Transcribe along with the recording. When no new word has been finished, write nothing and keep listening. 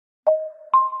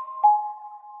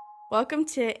Welcome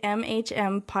to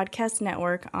MHM Podcast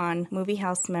Network on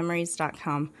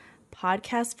MovieHouseMemories.com.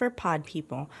 Podcast for pod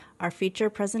people. Our feature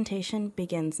presentation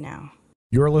begins now.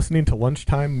 You're listening to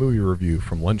Lunchtime Movie Review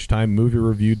from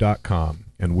LunchtimeMovieReview.com,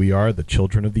 and we are the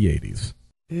children of the 80s.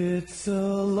 It's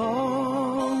a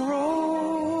long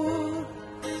road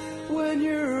when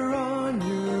you're on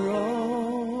your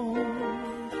own,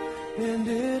 and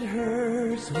it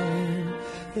hurts when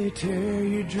they tear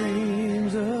your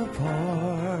dreams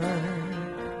apart.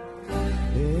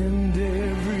 And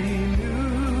every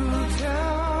new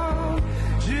town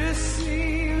just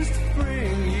seems to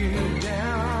bring you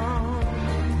down,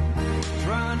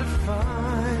 trying to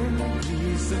find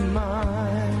peace of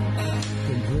mind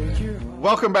and break your heart.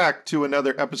 Welcome back to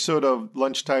another episode of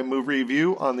Lunchtime Movie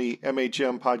Review on the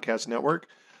MHM Podcast Network,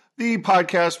 the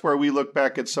podcast where we look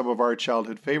back at some of our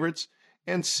childhood favorites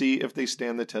and see if they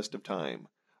stand the test of time.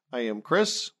 I am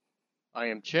Chris. I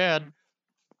am Chad.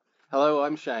 Hello,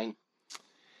 I'm Shane.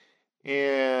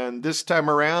 And this time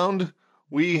around,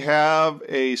 we have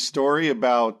a story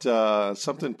about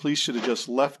something police should have just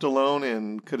left alone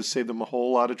and could have saved them a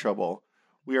whole lot of trouble.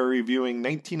 We are reviewing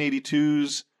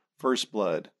 1982's First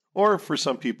Blood, or for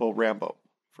some people, Rambo,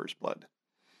 First Blood.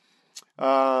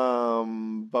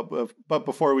 But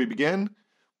before we begin,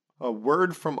 a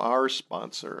word from our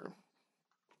sponsor.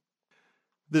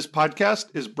 This podcast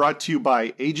is brought to you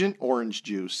by Agent Orange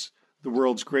Juice, the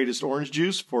world's greatest orange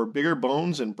juice for bigger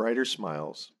bones and brighter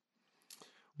smiles.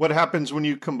 What happens when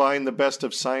you combine the best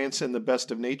of science and the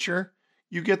best of nature?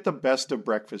 You get the best of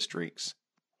breakfast drinks.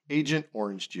 Agent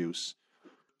Orange Juice.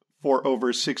 For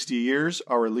over 60 years,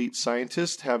 our elite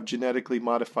scientists have genetically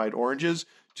modified oranges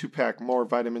to pack more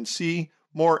vitamin C,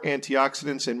 more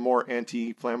antioxidants, and more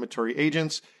anti-inflammatory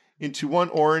agents into one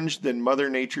orange than Mother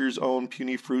Nature's own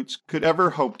puny fruits could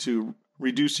ever hope to,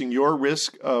 reducing your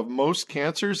risk of most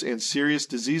cancers and serious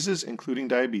diseases, including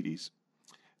diabetes.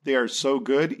 They are so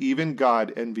good, even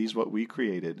God envies what we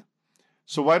created.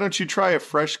 So why don't you try a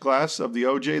fresh glass of the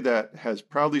OJ that has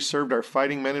proudly served our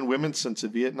fighting men and women since the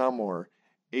Vietnam War?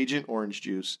 Agent Orange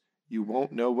Juice. You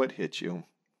won't know what hit you.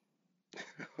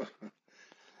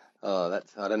 I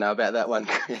don't know about that one.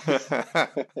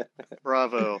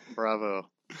 Bravo.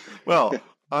 Well,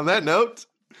 on that note,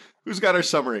 who's got our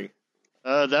summary?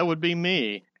 That would be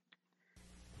me.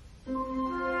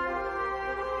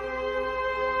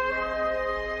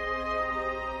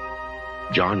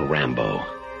 John Rambo,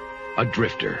 a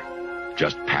drifter,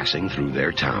 just passing through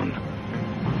their town.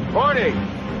 Morning!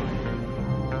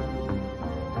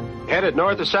 Headed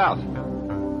north or south?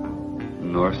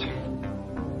 North.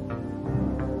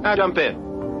 Now jump in.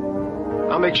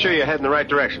 I'll make sure you head in the right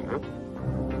direction, huh?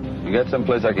 You got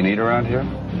someplace I can eat around here?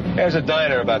 There's a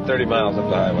diner about 30 miles up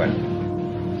the highway.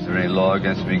 Is there any law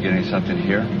against me getting something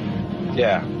here?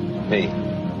 Yeah, me.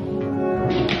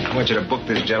 I want you to book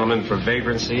this gentleman for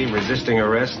vagrancy, resisting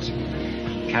arrest,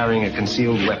 carrying a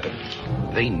concealed weapon.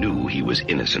 They knew he was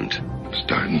innocent.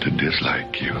 Starting to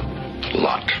dislike you. A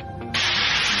lot.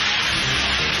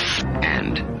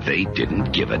 And they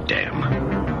didn't give a damn.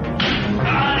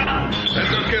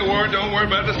 That's okay, Warren. Don't worry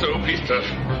about the soap. He's tough.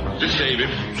 Just save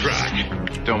him. Try.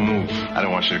 Don't move. I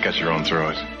don't want you to cut your own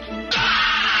throat.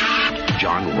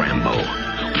 John Rambo,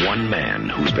 one man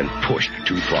who's been pushed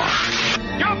too far.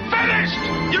 You're finished!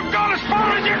 You've gone as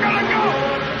far as you're gonna go!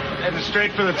 Heading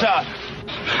straight for the top.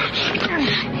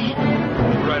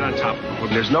 Right on top. Well,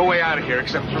 there's no way out of here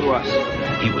except through us.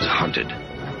 He was hunted.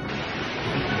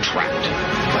 Trapped.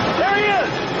 There he is!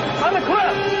 On the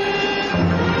cliff!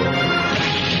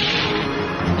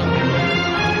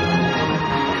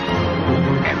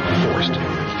 And forced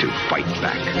to fight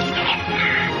back.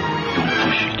 Don't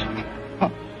push it.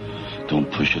 Don't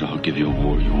push it. I'll give you a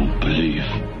war you won't believe.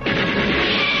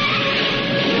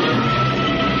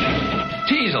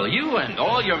 Teasel, you and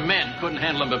all your men couldn't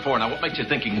handle him before. Now, what makes you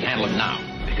think you can handle him now?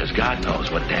 Because God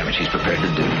knows what damage he's prepared to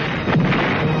do.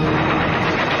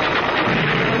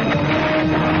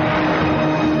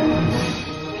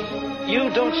 You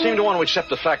don't seem to want to accept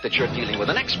the fact that you're dealing with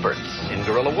an expert in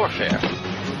guerrilla warfare.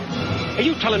 Are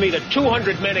you telling me that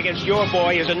 200 men against your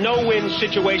boy is a no-win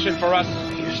situation for us?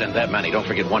 You send that many, don't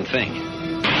forget one thing.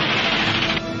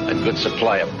 A good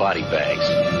supply of body bags.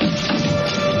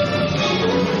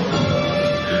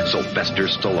 Sylvester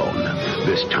Stallone.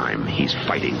 This time, he's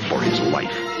fighting for his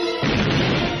life.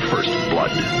 First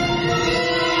Blood.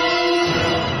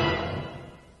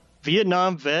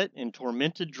 Vietnam vet and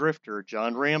tormented drifter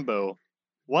John Rambo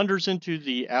wanders into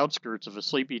the outskirts of a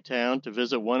sleepy town to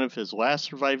visit one of his last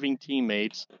surviving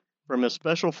teammates from a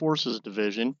Special Forces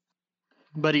division,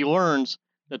 but he learns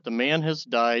that the man has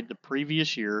died the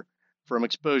previous year from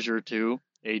exposure to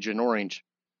Agent Orange.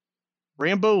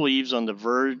 Rambo leaves on the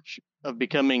verge of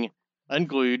becoming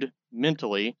unglued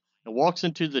mentally and walks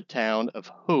into the town of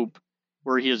Hope,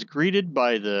 where he is greeted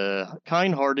by the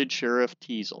kind-hearted Sheriff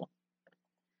Teasel.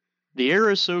 The air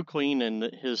is so clean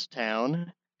in his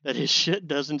town that his shit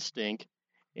doesn't stink,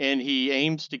 and he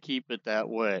aims to keep it that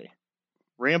way.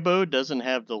 Rambo doesn't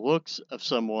have the looks of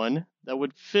someone that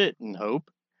would fit in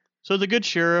Hope, so the good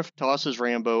sheriff tosses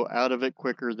Rambo out of it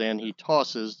quicker than he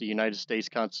tosses the United States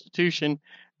Constitution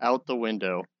out the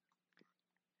window.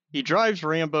 He drives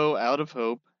Rambo out of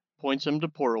Hope, points him to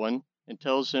Portland, and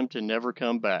tells him to never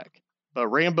come back. But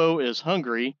Rambo is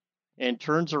hungry and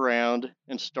turns around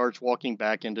and starts walking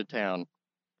back into town.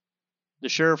 The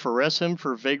sheriff arrests him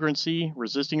for vagrancy,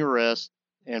 resisting arrest,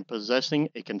 and possessing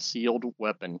a concealed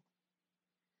weapon.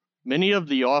 Many of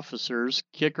the officers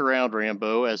kick around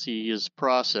Rambo as he is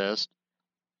processed,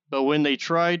 but when they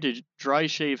try to dry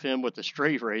shave him with a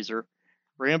straight razor,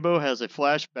 Rambo has a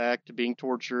flashback to being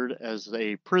tortured as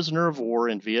a prisoner of war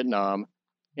in Vietnam,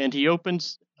 and he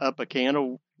opens up a can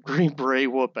of Green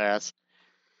Beret whoop-ass.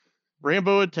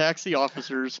 Rambo attacks the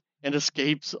officers and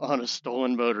escapes on a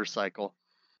stolen motorcycle.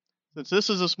 Since this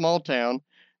is a small town,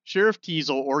 Sheriff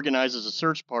Teasel organizes a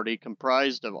search party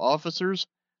comprised of officers,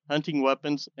 hunting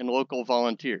weapons, and local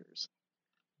volunteers.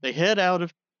 They head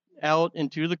out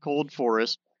into the cold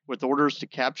forest with orders to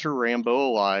capture Rambo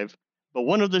alive, but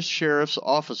one of the sheriff's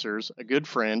officers, a good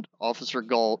friend, Officer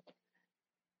Galt,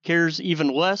 cares even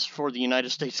less for the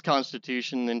United States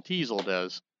Constitution than Teasel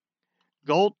does.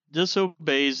 Galt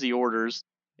disobeys the orders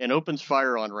and opens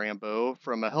fire on Rambo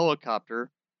from a helicopter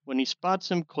when he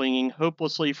spots him clinging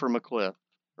helplessly from a cliff.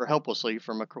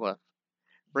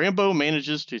 Rambo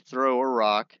manages to throw a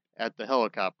rock at the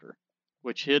helicopter,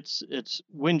 which hits its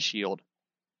windshield.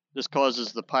 This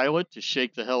causes the pilot to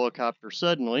shake the helicopter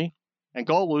suddenly, and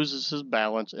Galt loses his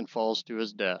balance and falls to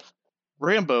his death.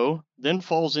 Rambo then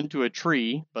falls into a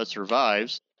tree, but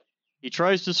survives. He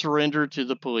tries to surrender to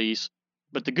the police,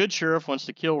 but the good sheriff wants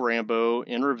to kill Rambo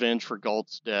in revenge for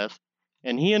Galt's death,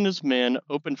 and he and his men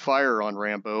open fire on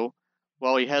Rambo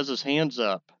while he has his hands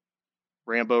up.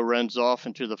 Rambo runs off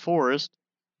into the forest,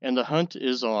 and the hunt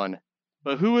is on.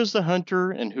 But who is the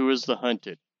hunter and who is the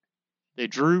hunted? They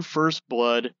drew first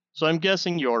blood, so I'm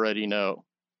guessing you already know.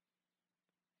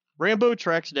 Rambo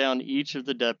tracks down each of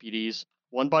the deputies,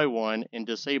 one by one, and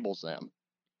disables them.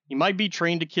 He might be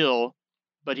trained to kill,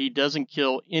 but he doesn't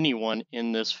kill anyone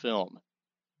in this film.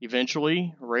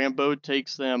 Eventually, Rambo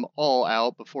takes them all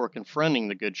out before confronting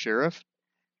the good sheriff.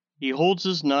 He holds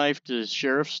his knife to the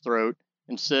sheriff's throat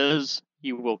and says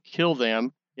he will kill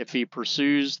them if he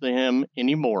pursues him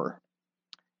anymore.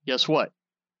 Guess what?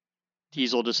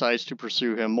 Teasel decides to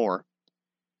pursue him more.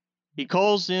 He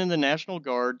calls in the National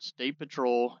Guard, State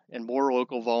Patrol, and more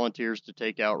local volunteers to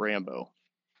take out Rambo.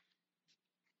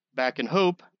 Back in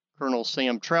Hope, Colonel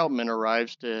Sam Troutman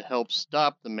arrives to help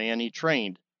stop the man he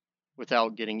trained,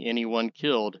 without getting anyone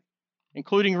killed,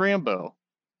 including Rambo.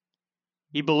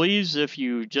 He believes if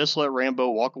you just let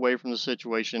Rambo walk away from the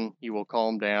situation, he will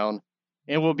calm down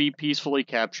and will be peacefully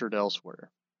captured elsewhere.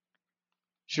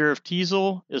 Sheriff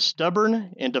Teasel is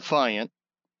stubborn and defiant.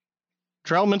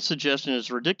 Troutman's suggestion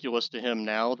is ridiculous to him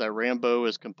now that Rambo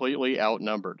is completely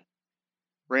outnumbered.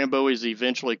 Rambo is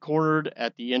eventually cornered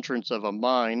at the entrance of a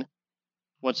mine.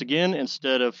 Once again,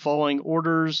 instead of following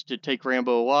orders to take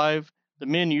Rambo alive, the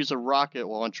men use a rocket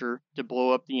launcher to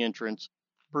blow up the entrance,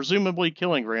 presumably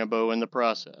killing Rambo in the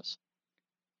process.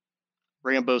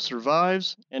 Rambo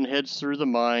survives and heads through the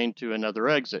mine to another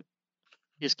exit.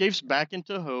 He escapes back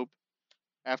into Hope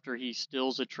after he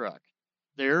steals a truck.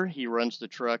 There, he runs the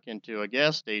truck into a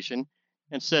gas station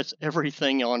and sets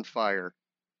everything on fire.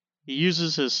 He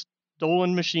uses his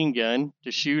stolen machine gun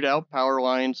to shoot out power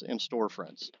lines and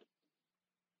storefronts.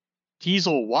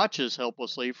 Teasel watches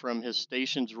helplessly from his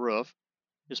station's roof.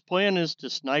 His plan is to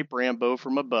snipe Rambo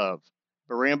from above,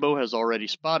 but Rambo has already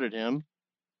spotted him.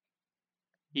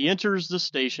 He enters the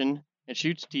station and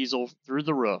shoots Teasel through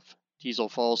the roof. Teasel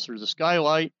falls through the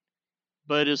skylight,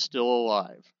 but is still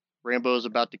alive. Rambo is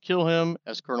about to kill him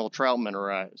as Colonel Troutman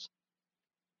arrives.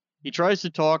 He tries to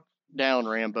talk down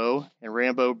Rambo, and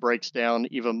Rambo breaks down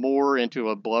even more into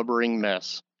a blubbering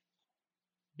mess.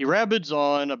 He rabbids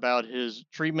on about his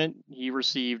treatment he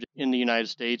received in the United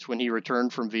States when he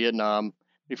returned from Vietnam,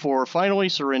 before finally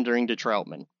surrendering to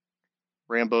Troutman.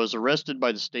 Rambo is arrested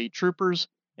by the state troopers,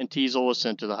 and Teasel is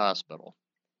sent to the hospital.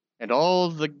 And all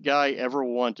the guy ever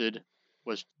wanted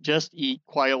was just eat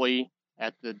quietly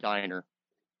at the diner.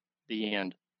 The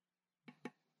end.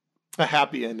 A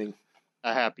happy ending.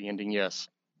 A happy ending, yes.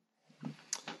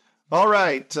 All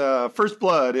right. First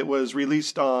Blood. It was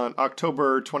released on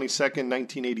October 22nd,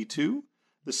 1982.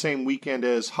 the same weekend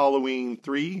as Halloween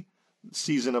 3,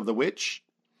 Season of the Witch,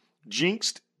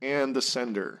 Jinxed, and The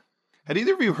Sender. Had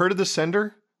either of you heard of The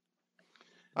Sender?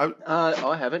 I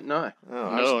haven't, no.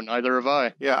 No, neither have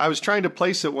I. Yeah, I was trying to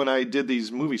place it when I did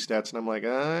these movie stats, and I'm like,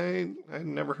 I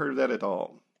never heard of that at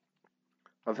all.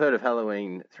 I've heard of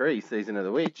Halloween 3, Season of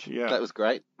the Witch. Yeah. That was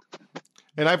great.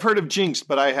 And I've heard of Jinxed,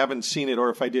 but I haven't seen it, or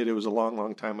if I did, it was a long,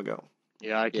 long time ago.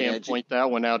 Yeah, I can't point that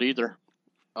one out either.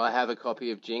 I have a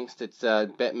copy of Jinxed. It's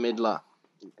Bette Midler.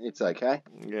 It's okay.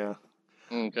 Yeah.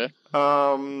 Okay.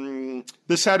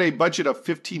 This had a budget of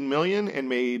 $15 million and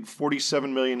made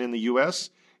 $47 million in the U.S.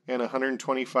 and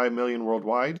 $125 million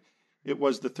worldwide. It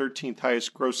was the 13th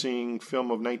highest grossing film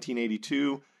of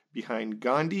 1982, behind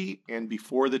Gandhi and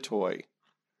Before the Toy.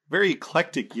 Very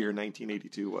eclectic year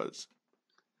 1982 was.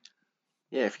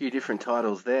 Yeah, a few different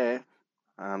titles there.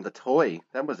 The Toy,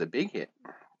 that was a big hit.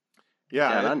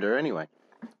 Yeah. Down under, anyway.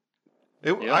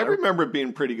 I remember it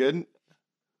being pretty good.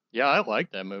 Yeah, I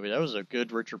like that movie. That was a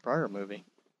good Richard Pryor movie.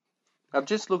 I've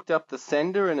just looked up The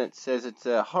Sender, and it says it's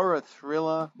a horror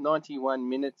thriller, 91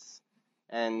 minutes,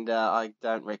 and I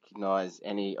don't recognise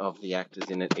any of the actors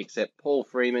in it except Paul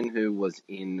Freeman, who was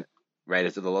in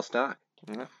Raiders of the Lost Ark.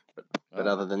 Yeah. But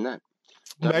other than that.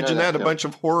 Imagine that, a bunch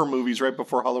of horror movies right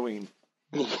before Halloween.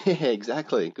 Yeah,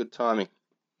 exactly. Good timing.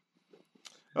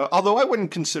 Although I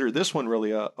wouldn't consider this one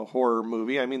really a horror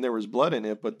movie. I mean, there was blood in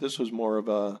it, but this was more of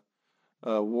a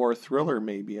war thriller,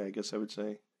 maybe, I guess I would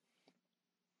say.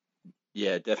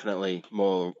 Yeah, definitely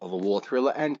more of a war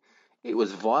thriller. And it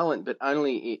was violent, but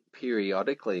only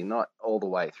periodically, not all the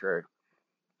way through.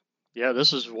 Yeah,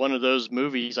 this is one of those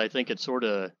movies, I think it sort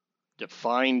of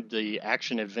defined the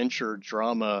action-adventure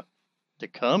drama to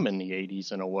come in the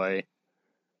 80s in a way.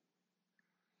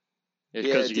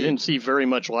 Because you didn't see very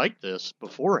much like this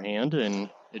beforehand, and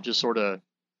it just sort of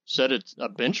set a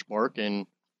benchmark, and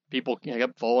people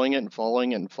kept following it and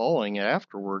following it and following it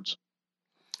afterwards.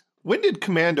 When did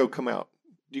Commando come out?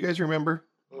 Do you guys remember?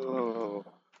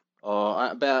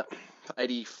 About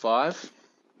 85.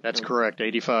 That's correct,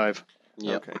 85.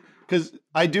 Yeah. Okay. Because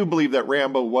I do believe that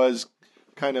Rambo was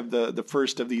kind of the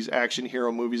first of these action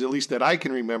hero movies, at least that I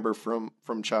can remember from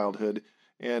childhood.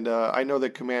 And I know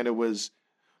that Commando was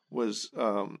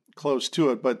close to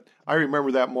it, but I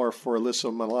remember that more for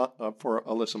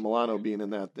Alyssa Milano being in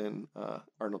that than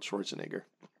Arnold Schwarzenegger.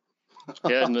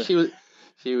 Yeah,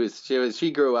 and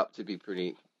she grew up to be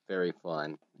very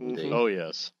fine. Mm-hmm. Oh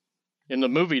yes, in the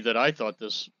movie that I thought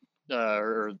this,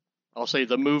 or I'll say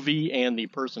the movie and the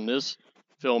person this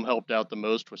film helped out the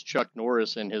most was Chuck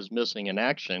Norris in his Missing in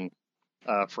Action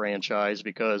franchise,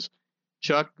 because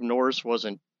Chuck Norris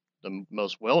wasn't the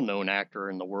most well-known actor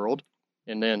in the world.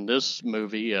 And then this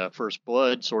movie, First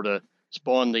Blood, sort of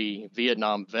spawned the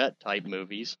Vietnam vet type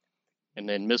movies. And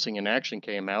then Missing in Action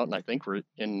came out, and I think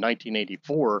in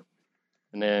 1984.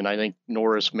 And then I think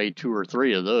Norris made 2 or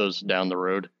 3 of those down the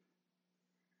road.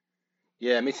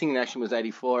 Yeah, Missing in Action was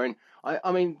 84. And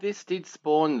I mean, this did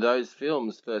spawn those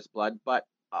films, First Blood, but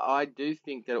I do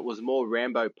think that it was more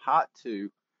Rambo Part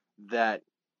 2 that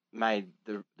made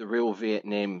the real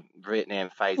Vietnam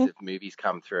phase of movies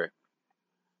come through.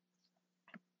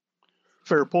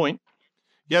 Fair point.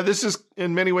 Yeah, this is,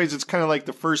 in many ways, it's kind of like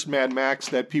the first Mad Max,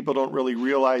 that people don't really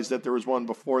realize that there was one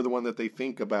before the one that they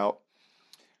think about.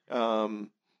 It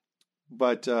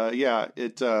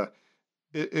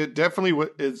definitely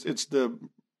is.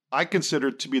 I consider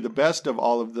it to be the best of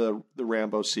all of the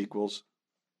Rambo sequels.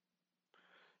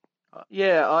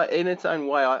 In its own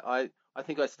way, I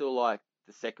think I still like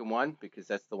the second one, because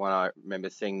that's the one I remember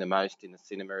seeing the most in the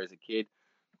cinema as a kid.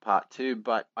 Part 2,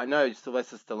 but I know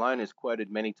Sylvester Stallone has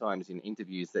quoted many times in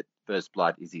interviews that First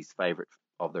Blood is his favorite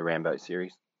of the Rambo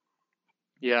series.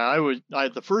 Yeah,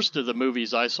 the first of the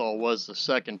movies I saw was the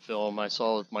second film I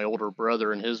saw with my older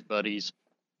brother and his buddies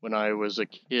when I was a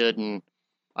kid, and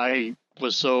I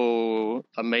was so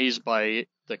amazed by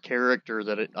the character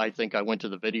that I think I went to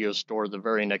the video store the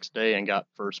very next day and got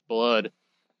First Blood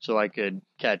so I could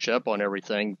catch up on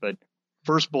everything. But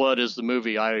First Blood is the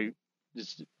movie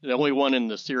it's the only one in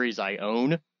the series I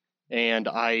own, and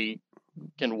I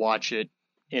can watch it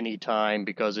anytime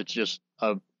because it's just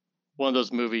one of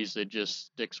those movies that just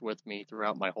sticks with me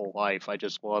throughout my whole life. I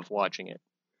just love watching it.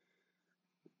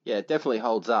 Yeah, it definitely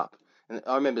holds up. And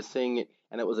I remember seeing it,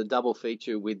 and it was a double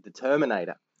feature with The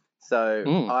Terminator.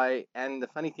 So and the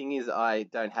funny thing is, I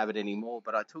don't have it anymore,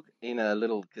 but I took in a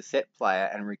little cassette player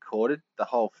and recorded the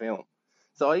whole film.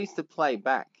 So I used to play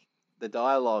back the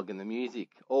dialogue and the music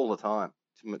all the time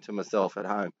to myself at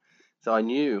home. So I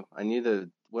knew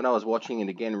when I was watching it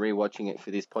again, rewatching it for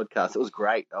this podcast, it was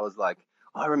great. I was like,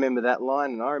 I remember that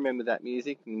line and I remember that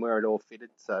music and where it all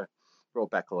fitted. So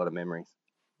brought back a lot of memories.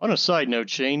 On a side note,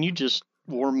 Shane, you just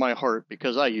warmed my heart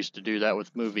because I used to do that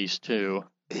with movies too.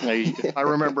 I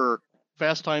remember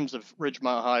Fast Times at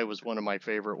Ridgemont High was one of my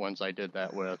favorite ones I did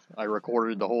that with. I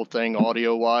recorded the whole thing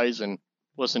audio-wise and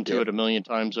listened to it a million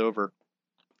times over.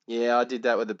 Yeah, I did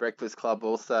that with the Breakfast Club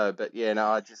also. But yeah, no,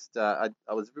 I just I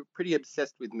was pretty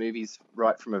obsessed with movies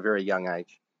right from a very young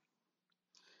age.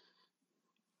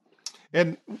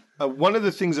 And one of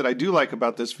the things that I do like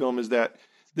about this film is that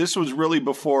this was really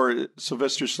before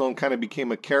Sylvester Stallone kind of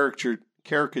became a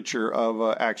caricature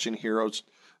of action heroes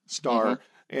star.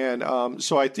 And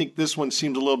so I think this one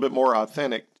seems a little bit more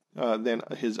authentic than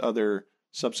his other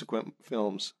subsequent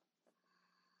films.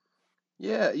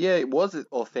 Yeah, it was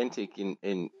authentic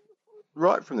in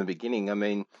right from the beginning. I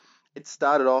mean, it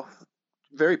started off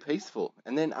very peaceful,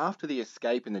 and then after the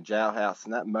escape in the jailhouse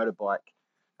and that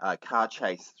motorbike car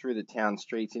chase through the town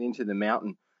streets and into the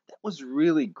mountain, that was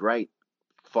really great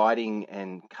fighting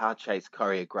and car chase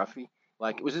choreography.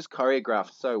 Like, it was just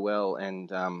choreographed so well, and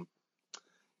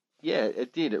yeah,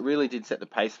 it did. It really did set the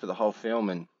pace for the whole film,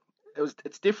 and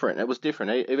it's different. It was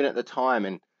different even at the time,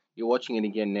 and you're watching it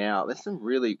again now. There's some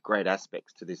really great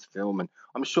aspects to this film, and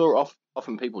I'm sure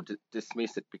often people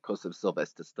dismiss it because of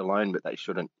Sylvester Stallone, but they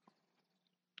shouldn't.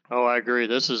 Oh, I agree.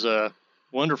 This is a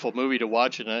wonderful movie to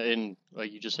watch, and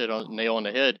like you just hit on nail on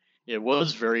the head. It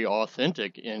was very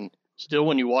authentic, and still,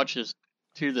 when you watch this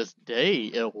to this day,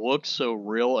 it looks so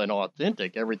real and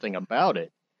authentic. Everything about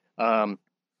it.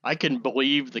 I can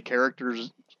believe the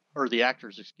characters, or the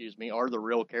actors, excuse me, are the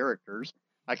real characters.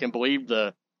 I can believe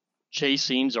the chase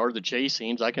scenes are the chase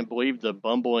scenes. I can believe the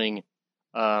bumbling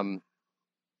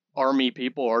army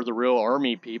people are the real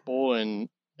army people, and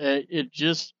it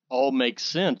just all makes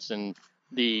sense. And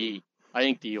I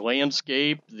think the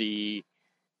landscape, the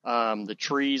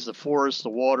trees, the forest, the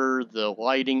water, the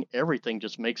lighting, everything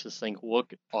just makes this thing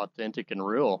look authentic and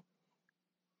real.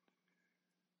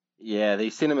 Yeah, the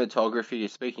cinematography, you're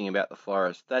speaking about the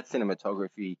forest, that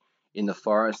cinematography in the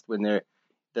forest when the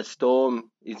storm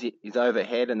is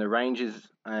overhead and the rangers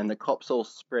and the cops all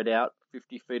spread out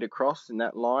 50 feet across in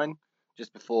that line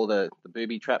just before the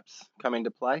booby traps come into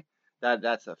play.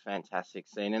 That's a fantastic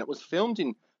scene. And it was filmed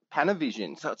in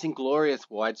Panavision, so it's in glorious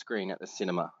widescreen at the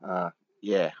cinema.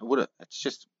 It's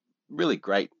just really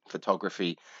great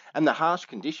photography. And the harsh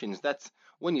conditions, that's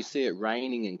when you see it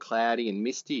raining and cloudy and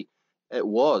misty.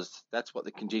 That's what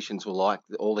the conditions were like.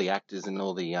 All the actors and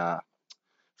all the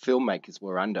filmmakers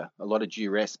were under a lot of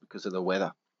duress because of the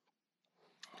weather.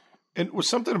 And it was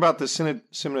something about the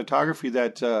cinematography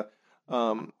that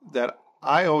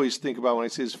I always think about when I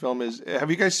see this film is,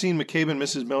 have you guys seen McCabe and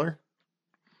Mrs. Miller?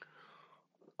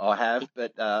 I have,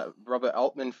 but Robert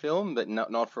Altman film, but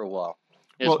not for a while.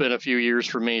 It's been a few years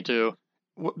for me too.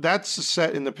 Well, that's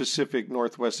set in the Pacific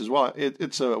Northwest as well.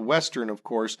 It's a Western, of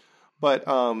course, but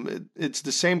it's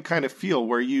the same kind of feel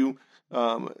where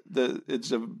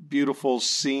it's a beautiful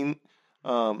scene,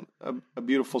 a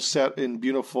beautiful set in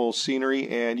beautiful scenery,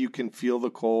 and you can feel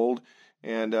the cold,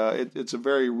 and it's a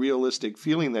very realistic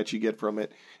feeling that you get from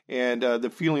it. And the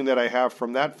feeling that I have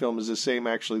from that film is the same,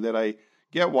 actually, that I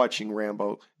get watching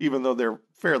Rambo, even though they're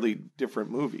fairly different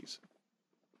movies.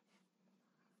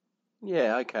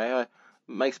 Yeah, okay.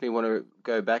 Makes me want to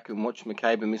go back and watch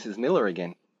McCabe and Mrs. Miller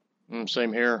again.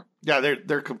 Same here. Yeah,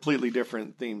 they're completely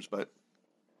different themes, but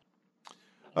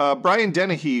Brian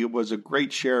Dennehy was a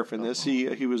great sheriff in this.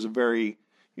 He was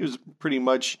pretty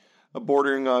much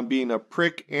bordering on being a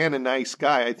prick and a nice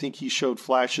guy. I think he showed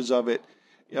flashes of it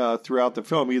throughout the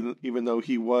film, even though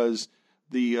he was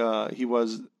a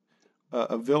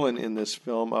villain in this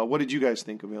film. What did you guys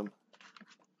think of him?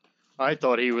 I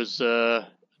thought he was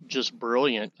just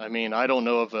brilliant. I mean, I don't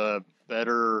know of a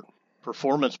better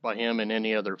performance by him in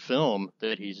any other film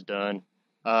that he's done.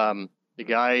 The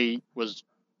guy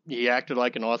he acted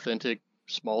like an authentic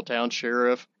small town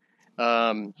sheriff.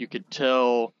 You could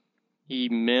tell he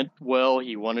meant well.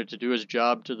 He wanted to do his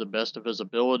job to the best of his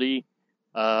ability.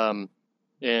 And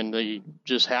he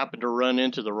just happened to run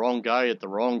into the wrong guy at the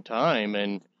wrong time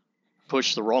and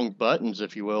push the wrong buttons,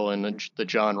 if you will, in the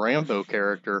John Rambo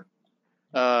character.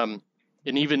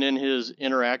 And even in his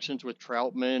interactions with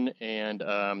Troutman and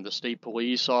the state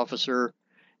police officer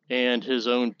and his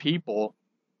own people,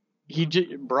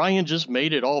 Brian just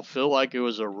made it all feel like it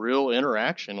was a real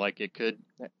interaction, like it could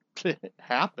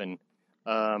happen.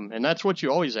 And that's what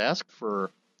you always ask for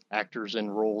actors in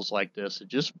roles like this.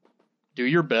 Just do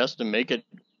your best and make it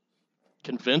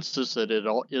convince us that it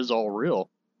all is all real.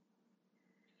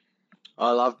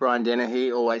 I love Brian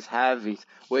Dennehy, always have. He's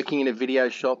working in a video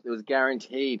shop. It was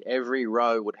guaranteed every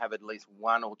row would have at least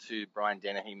one or two Brian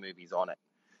Dennehy movies on it.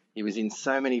 He was in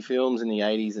so many films in the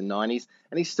 80s and 90s,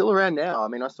 and he's still around now. I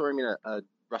mean, I saw him in a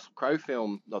Russell Crowe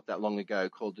film not that long ago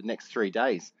called The Next 3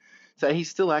 Days. So he's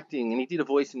still acting, and he did a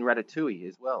voice in Ratatouille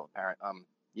as well,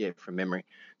 from memory.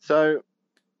 So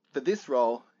for this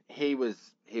role, he was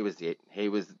it. He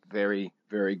was very,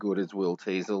 very good as Will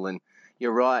Teasel, and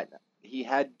you're right. He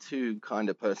had two kind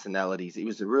of personalities. He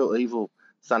was a real evil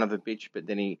son of a bitch, but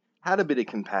then he had a bit of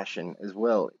compassion as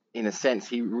well. In a sense,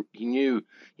 he knew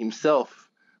himself,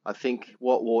 I think,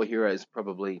 what war heroes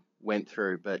probably went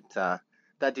through, but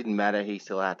that didn't matter. He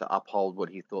still had to uphold what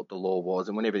he thought the law was,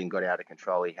 and when everything got out of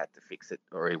control, he had to fix it,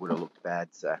 or he would have looked bad.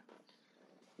 So,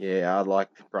 yeah, I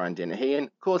liked Brian Dennehy, and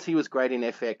of course, he was great in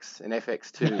FX and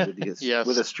FX2 with Yes.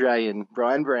 with Australian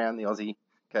Brian Brown, the Aussie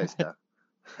co-star.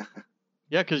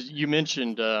 Yeah, because you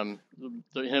mentioned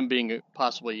him being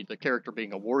possibly the character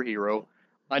being a war hero.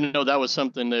 I know that was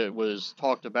something that was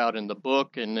talked about in the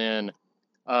book, and then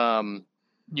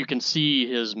you can see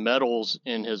his medals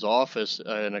in his office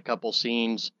in a couple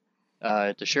scenes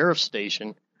at the sheriff's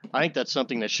station. I think that's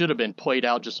something that should have been played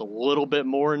out just a little bit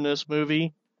more in this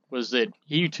movie, was that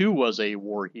he too was a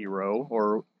war hero,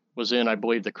 or was in, I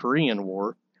believe, the Korean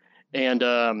War.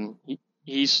 And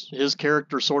his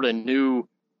character sort of knew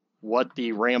what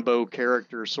the Rambo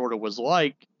character sort of was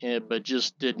like, but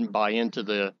just didn't buy into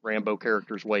the Rambo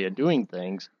character's way of doing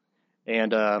things.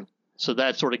 And so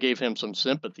that sort of gave him some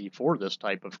sympathy for this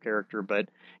type of character, but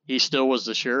he still was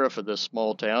the sheriff of this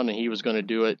small town, and he was going to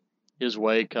do it his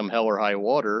way come hell or high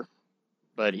water,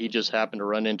 but he just happened to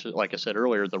run into, like I said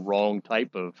earlier, the wrong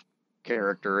type of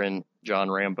character in John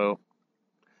Rambo.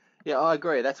 Yeah, I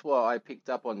agree. That's why I picked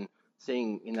up on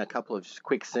seeing in a couple of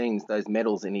quick scenes those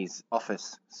medals in his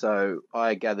office. So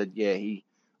I gathered, yeah, he,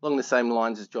 along the same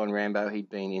lines as John Rambo, he'd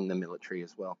been in the military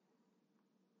as well.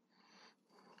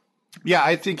 Yeah,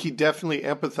 I think he definitely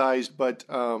empathized, but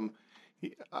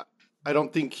I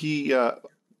don't think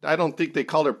I don't think they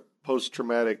called her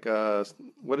post-traumatic.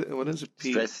 What is it?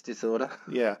 Pete? Stress disorder.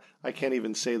 Yeah, I can't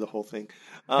even say the whole thing.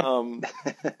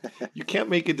 You can't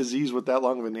make a disease with that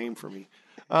long of a name for me.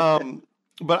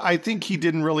 But I think he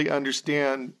didn't really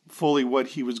understand fully what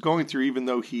he was going through, even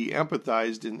though he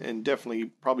empathized and definitely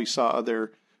probably saw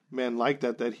other men like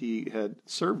that he had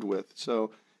served with.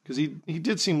 So, because he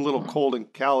did seem a little cold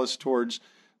and callous towards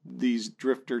these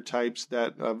drifter types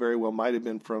that very well might have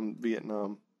been from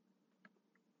Vietnam.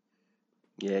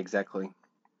 Yeah, exactly.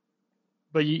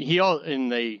 But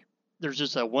there's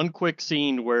just that one quick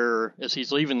scene where, as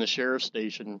he's leaving the sheriff's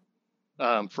station,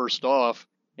 first off,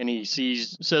 and he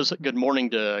says good morning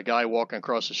to a guy walking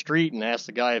across the street and asks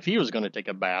the guy if he was going to take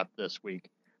a bath this week.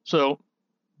 So,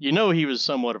 he was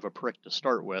somewhat of a prick to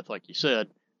start with, like you said.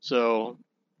 So,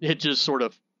 it just sort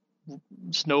of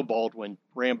snowballed when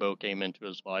Rambo came into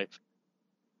his life.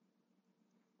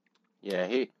 Yeah,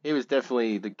 he was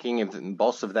definitely the king of the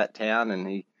boss of that town, and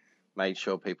he made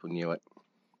sure people knew it.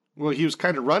 Well, he was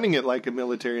kind of running it like a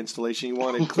military installation. He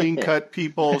wanted clean-cut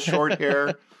people, short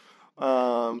hair,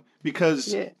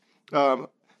 because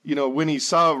when he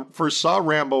first saw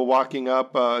Rambo walking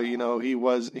up, he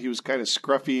was kind of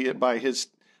scruffy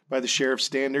by the sheriff's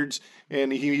standards,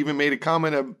 and he even made a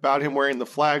comment about him wearing the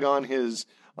flag on his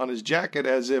jacket,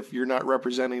 as if you're not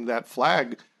representing that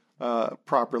flag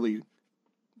properly.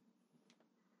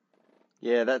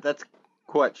 Yeah, that's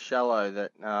quite shallow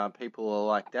that people are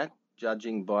like that,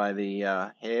 judging by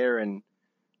the hair and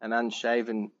an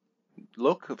unshaven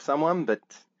look of someone, but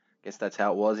I guess that's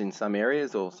how it was in some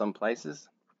areas or some places.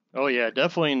 Oh, yeah,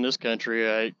 definitely in this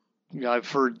country.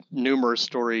 I've heard numerous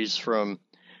stories from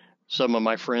some of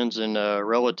my friends and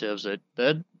relatives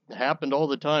that happened all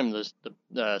the time,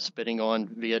 the spitting on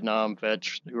Vietnam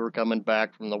vets who were coming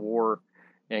back from the war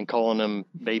and calling them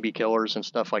baby killers and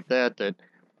stuff like that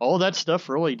all that stuff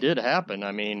really did happen.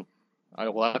 I mean,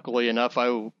 luckily enough,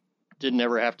 I didn't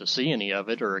ever have to see any of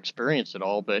it or experience it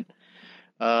all, but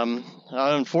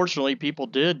unfortunately people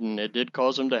did, and it did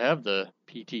cause them to have the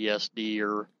PTSD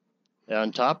or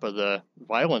on top of the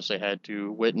violence they had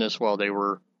to witness while they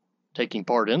were taking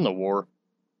part in the war.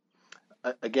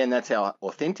 Again, that's how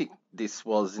authentic this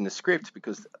was in the script,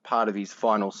 because part of his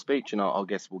final speech, and I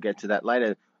guess we'll get to that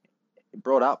later, it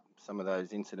brought up some of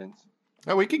those incidents.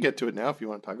 Oh, we can get to it now if you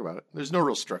want to talk about it. There's no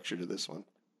real structure to this one.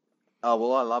 Oh,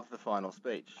 well, I love the final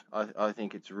speech. I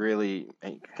think it's really,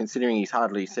 considering he's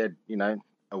hardly said,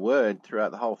 a word throughout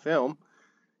the whole film,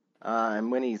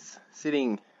 and when he's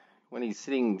sitting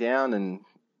down and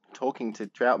talking to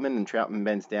Troutman, and Troutman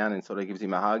bends down and sort of gives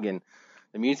him a hug, and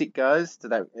the music goes to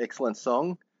that excellent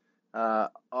song,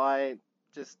 I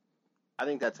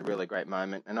think that's a really great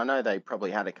moment. And I know they probably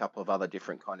had a couple of other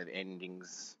different kind of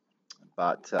endings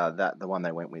but the one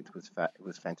they went with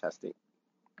was fantastic.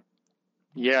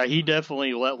 Yeah, he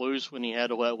definitely let loose when he had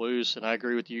to let loose, and I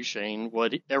agree with you, Shane.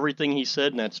 Everything he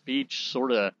said in that speech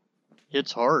sort of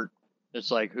hits hard.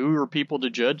 It's like, who are people to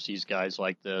judge these guys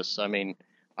like this? I mean,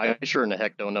 I sure in the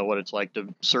heck don't know what it's like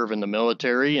to serve in the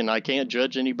military, and I can't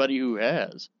judge anybody who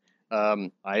has. I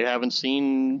haven't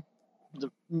seen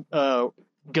the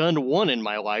gun one in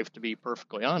my life, to be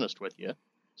perfectly honest with you.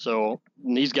 So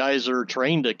these guys are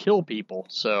trained to kill people,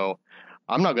 so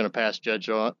I'm not going to pass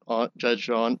judgment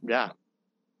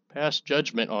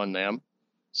on them.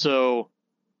 So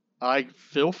I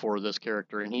feel for this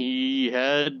character, and he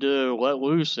had to let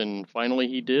loose, and finally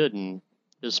he did, and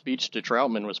his speech to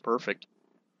Troutman was perfect.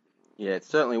 Yeah, it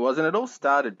certainly was, and it all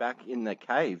started back in the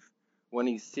cave when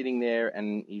he's sitting there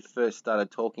and he first started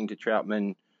talking to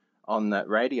Troutman on that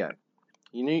radio.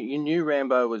 You knew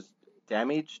Rambo was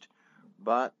damaged,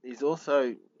 but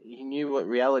he knew what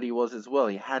reality was as well.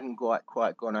 He hadn't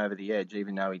quite gone over the edge,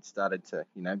 even though he'd started to,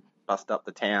 bust up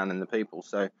the town and the people.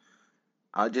 So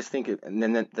I just think and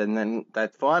then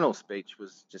that final speech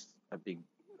was just a big,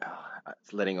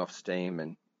 it's letting off steam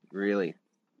and really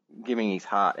giving his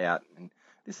heart out. And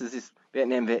this is this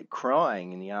Vietnam vet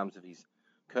crying in the arms of his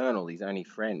colonel, his only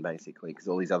friend, basically, because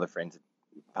all his other friends had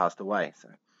passed away. So,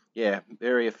 yeah,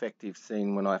 very effective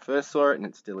scene when I first saw it, and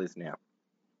it still is now.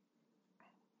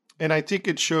 And I think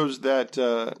it shows that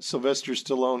Sylvester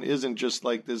Stallone isn't just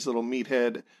like this little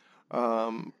meathead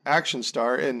action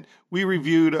star. And we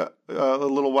reviewed a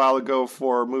little while ago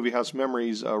for Movie House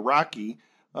Memories Rocky,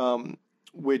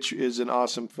 which is an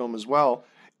awesome film as well.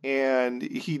 And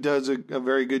he does a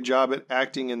very good job at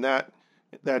acting in that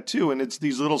too. And it's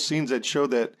these little scenes that show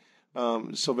that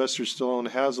Sylvester Stallone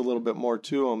has a little bit more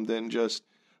to him than just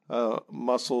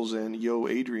muscles and Yo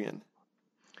Adrian.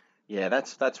 Yeah,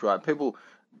 that's right. People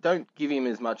don't give him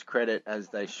as much credit as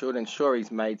they should. And sure,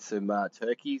 he's made some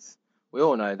turkeys. We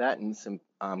all know that, and some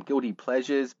guilty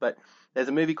pleasures. But there's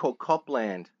a movie called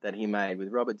Copland that he made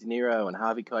with Robert De Niro and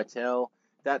Harvey Keitel.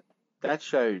 That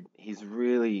showed he's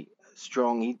really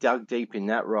strong. He dug deep in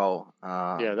that role.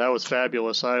 Yeah, that was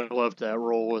fabulous. I loved that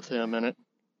role with him in it.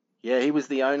 Yeah, he was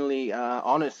the only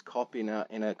honest cop in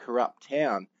a corrupt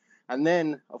town. And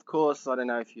then, of course, I don't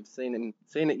know if you've seen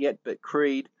it yet, but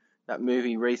Creed, that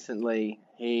movie recently,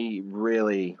 he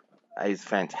really is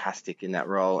fantastic in that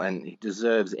role, and he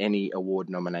deserves any award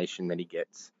nomination that he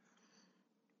gets.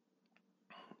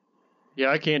 Yeah,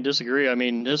 I can't disagree. I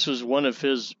mean, this was one of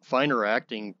his finer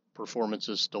acting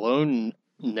performances. Stallone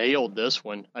nailed this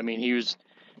one. I mean, he was,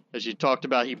 as you talked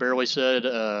about, he barely said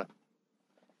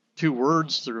 2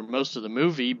 words through most of the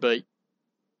movie, but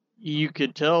you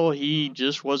could tell he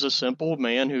just was a simple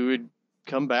man who had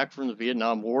come back from the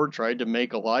Vietnam War, tried to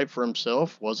make a life for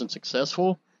himself, wasn't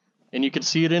successful, and you could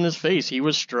see it in his face. He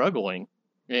was struggling,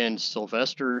 and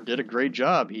Sylvester did a great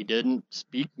job. He didn't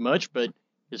speak much, but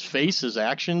his face, his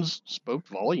actions spoke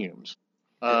volumes.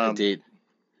 It did.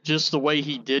 Just the way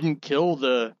he didn't kill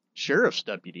the sheriff's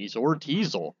deputies or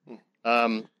Teasel.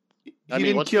 He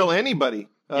didn't kill anybody.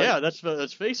 Yeah,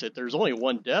 let's face it. There's only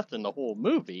one death in the whole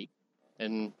movie,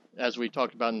 and as we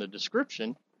talked about in the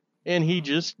description, and he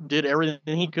just did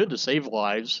everything he could to save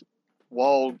lives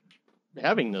while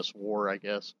having this war, I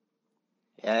guess.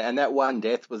 Yeah, and that one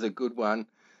death was a good one.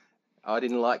 I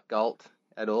didn't like Galt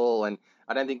at all, and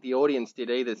I don't think the audience did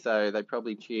either, so they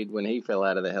probably cheered when he fell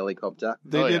out of the helicopter.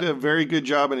 They did a very good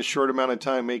job in a short amount of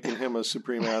time making him a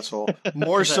supreme asshole.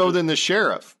 More so than the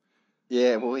sheriff.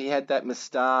 Yeah, well, he had that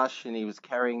moustache, and he was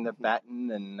carrying the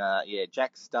baton, and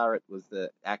Jack Starrett was the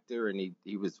actor, and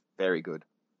he was very good.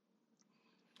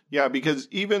 Yeah, because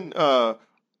even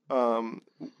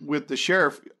with the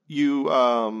sheriff,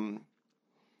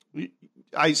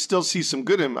 I still see some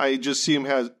good in him. I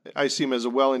see him as a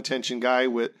well-intentioned guy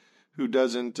who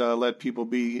doesn't let people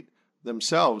be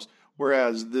themselves,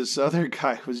 whereas this other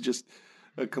guy was just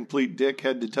a complete dick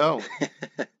head to toe.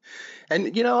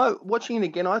 And, watching it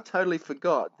again, I totally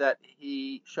forgot that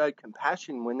he showed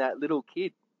compassion when that little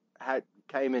kid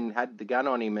came and had the gun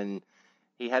on him, and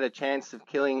he had a chance of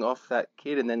killing off that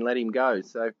kid and then let him go.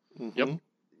 So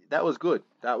that was good.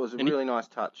 That was a really nice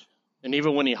touch. And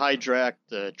even when he hijacked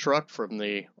the truck from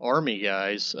the army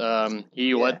guys,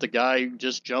 he let the guy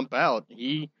just jump out.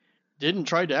 He didn't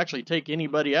try to actually take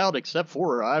anybody out except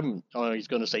for, he's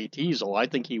going to say Teasel. I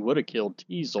think he would have killed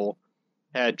Teasel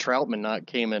had Troutman not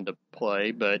came into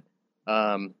play, but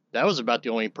that was about the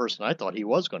only person I thought he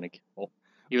was going to kill.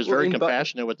 He was very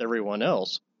compassionate with everyone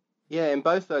else. Yeah, in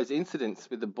both those incidents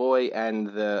with the boy and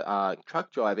the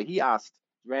truck driver,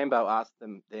 Rambo asked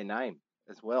them their name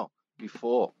as well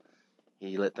before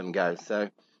he let them go. So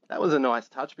that was a nice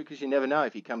touch because you never know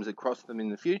if he comes across them in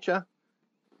the future,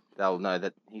 they'll know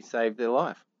that he saved their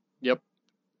life. Yep.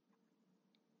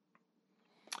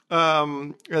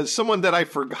 Someone that I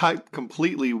forgot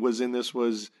completely was in this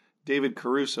was David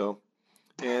Caruso.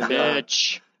 And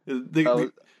Bitch.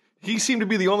 He seemed to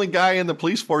be the only guy in the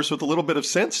police force with a little bit of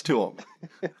sense to him.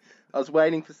 I was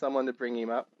waiting for someone to bring him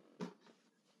up.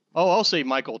 Oh, I'll say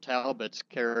Michael Talbot's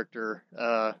character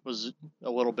was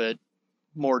a little bit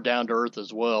more down to earth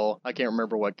as well. I can't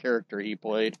remember what character he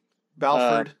played.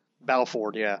 Balford.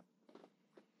 Balford, yeah.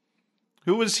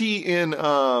 Who was he in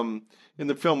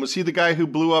the film? Was he the guy who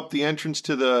blew up the entrance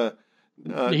to the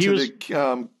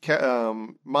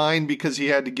mine because he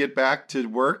had to get back to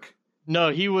work? No,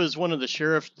 he was one of the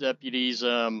sheriff's deputies.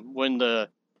 When the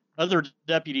other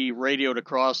deputy radioed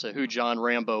across at who John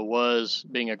Rambo was,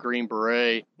 being a Green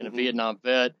Beret and a Vietnam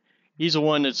vet, he's the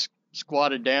one that's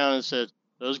squatted down and said,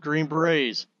 "Those Green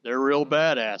Berets, they're real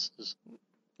badasses."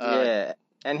 Yeah,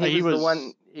 and he was the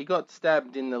one. He got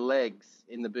stabbed in the legs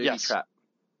in the booby trap.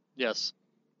 Yes.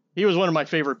 He was one of my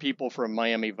favorite people from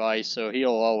Miami Vice, so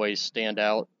he'll always stand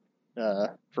out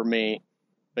for me.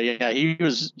 But yeah,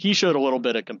 he showed a little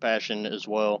bit of compassion as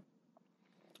well.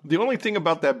 The only thing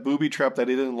about that booby trap that I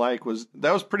didn't like was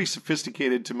that was pretty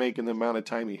sophisticated to make in the amount of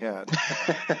time he had.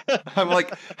 I'm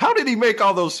like, how did he make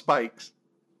all those spikes?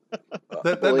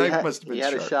 That knife must have been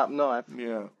sharp. He had a sharp knife.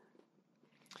 Yeah.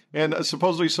 And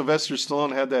supposedly Sylvester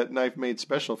Stallone had that knife made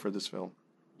special for this film.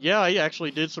 Yeah, I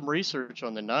actually did some research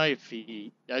on the knife.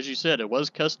 He, as you said, it was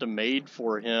custom made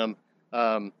for him.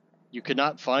 You could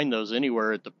not find those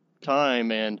anywhere at the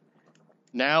time, and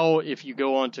now if you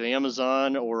go onto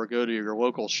Amazon or go to your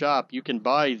local shop, you can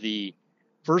buy the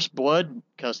First Blood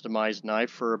customized knife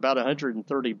for about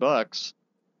 $130.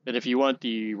 And if you want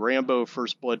the Rambo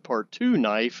First Blood Part 2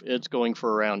 knife, it's going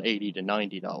for around $80 to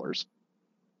 $90.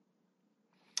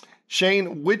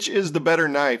 Shane, which is the better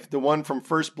knife, the one from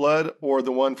First Blood or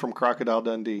the one from Crocodile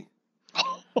Dundee?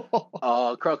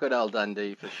 Oh, Crocodile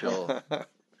Dundee for sure.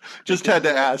 Just had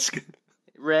to ask.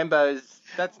 Rambo's,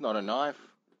 that's not a knife.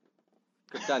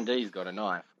 Because Dundee's got a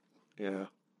knife. Yeah.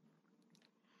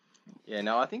 Yeah,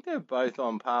 no, I think they're both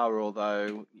on par,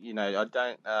 although, you know,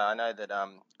 I know that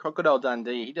Crocodile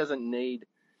Dundee, he doesn't need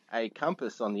a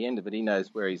compass on the end of it. He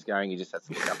knows where he's going. He just has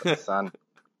to look up at the sun.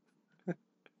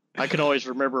 I can always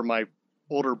remember my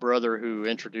older brother who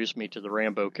introduced me to the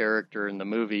Rambo character in the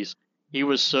movies. He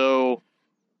was so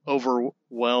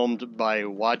overwhelmed by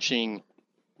watching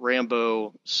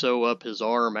Rambo sew up his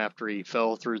arm after he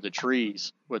fell through the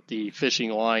trees with the fishing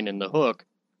line and the hook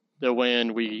that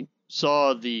when we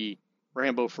saw the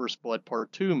Rambo First Blood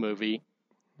Part 2 movie,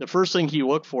 the first thing he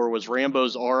looked for was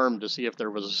Rambo's arm to see if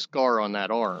there was a scar on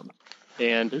that arm.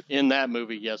 And in that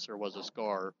movie, yes, there was a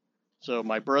scar. So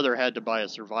my brother had to buy a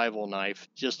survival knife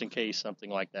just in case something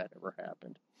like that ever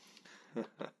happened.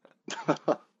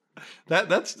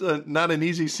 That's not an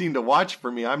easy scene to watch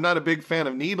for me. I'm not a big fan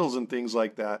of needles and things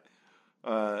like that.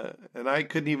 And I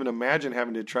couldn't even imagine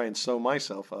having to try and sew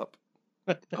myself up.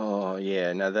 Oh,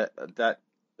 yeah. No, that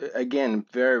again,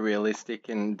 very realistic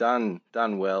and done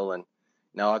well. And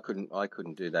no, I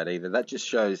couldn't do that either. That just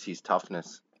shows his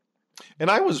toughness.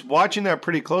 And I was watching that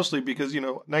pretty closely because,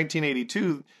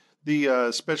 1982,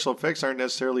 the special effects aren't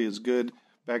necessarily as good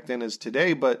back then as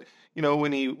today. But,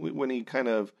 when he kind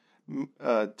of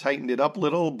tightened it up a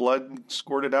little, blood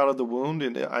squirted out of the wound,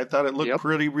 and I thought it looked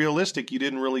pretty realistic. You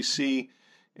didn't really see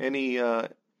any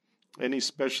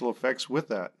special effects with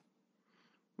that.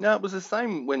 No, it was the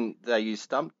same when they used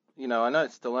stunt. I know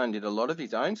Stallone did a lot of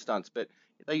his own stunts, but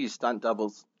they used stunt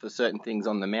doubles for certain things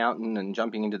on the mountain and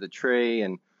jumping into the tree,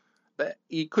 but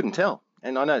you couldn't tell.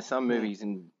 And I know some movies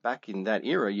back in that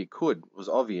era you could, it was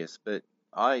obvious, but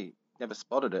I never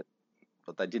spotted it.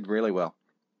 But they did really well.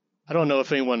 I don't know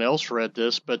if anyone else read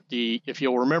this, but if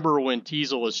you'll remember when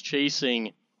Teasel is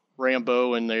chasing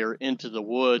Rambo and they're into the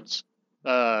woods,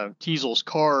 Teasel's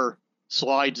car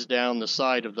slides down the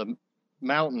side of the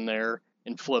mountain there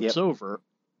and flips over.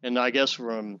 And I guess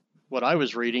from what I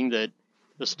was reading that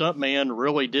the stuntman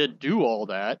really did do all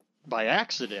that by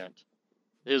accident.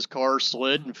 His car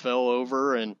slid and fell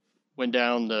over and went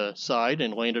down the side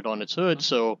and landed on its hood.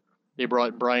 So they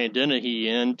brought Brian Dennehy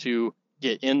in to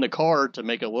get in the car to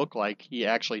make it look like he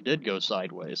actually did go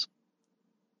sideways.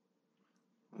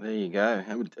 There you go.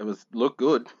 It looked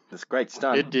good. It's a great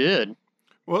stunt. It did.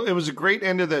 Well, it was a great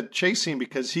end of the chase scene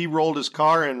because he rolled his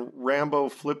car and Rambo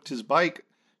flipped his bike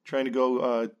trying to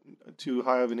go too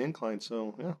high of an incline.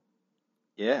 So, yeah.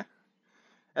 Yeah.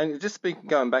 And just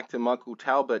going back to Michael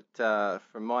Talbot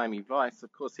from Miami Vice,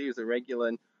 of course, he was a regular.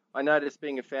 And I noticed,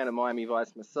 being a fan of Miami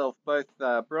Vice myself, both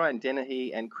Brian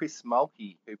Dennehy and Chris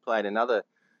Mulkey, who played another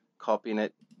cop in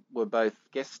it, were both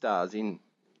guest stars in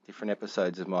different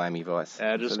episodes of Miami Vice.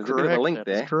 That is so there's correct. a bit of a link That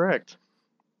there. is correct.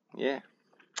 Yeah.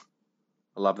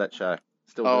 I love that show.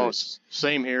 Still Oh, do.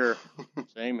 same here.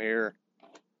 Same here.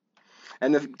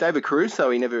 And David Caruso,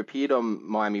 he never appeared on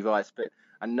Miami Vice, but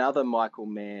another Michael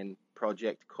Mann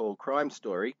project called Crime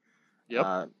Story,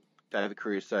 Yep. David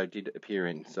Caruso did appear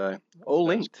in. So all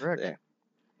linked there.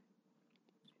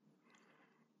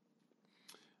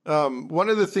 One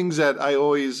of the things that I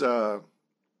always, I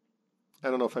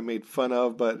don't know if I made fun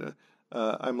of, but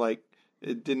I'm like,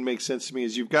 it didn't make sense to me,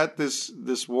 is you've got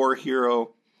this war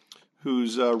hero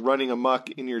who's running amok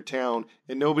in your town,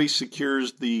 and nobody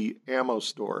secures the ammo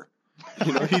store.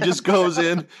 You know, he just goes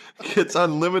in, gets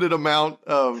unlimited amount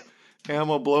of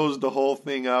ammo, blows the whole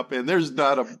thing up, and there's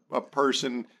not a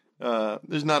person,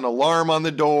 there's not an alarm on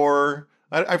the door.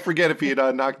 I forget if he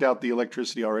had knocked out the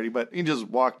electricity already, but he just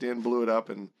walked in, blew it up,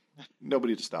 and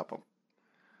nobody to stop him.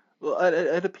 Well,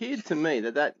 it appeared to me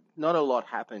that not a lot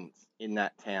happens in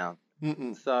that town.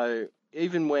 Mm-mm. So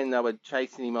even when they were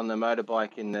chasing him on the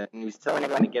motorbike and he was telling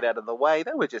everyone to get out of the way,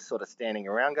 they were just sort of standing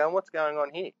around going, what's going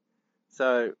on here?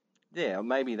 So, yeah,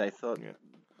 maybe they thought,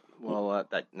 well,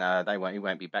 he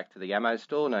won't be back to the ammo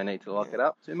store. No need to lock it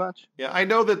up too much. Yeah, I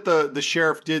know that the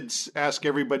sheriff did ask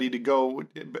everybody to go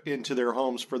into their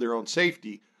homes for their own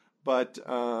safety, but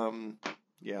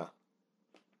yeah.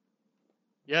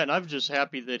 Yeah, and I'm just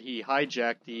happy that he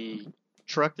hijacked the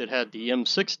truck that had the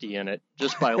M60 in it,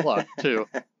 just by luck, too.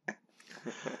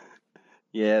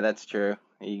 Yeah, that's true.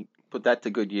 He put that to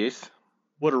good use.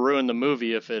 Would have ruined the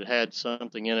movie if it had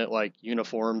something in it like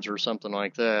uniforms or something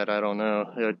like that. I don't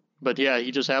know. But yeah,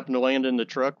 he just happened to land in the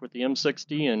truck with the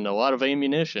M60 and a lot of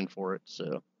ammunition for it.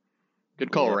 So,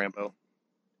 good call, Rambo.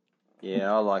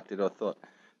 Yeah, I liked it. I thought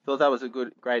that was a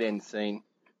great end scene.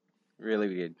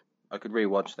 Really good. I could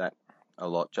rewatch that a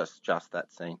lot, just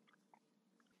that scene.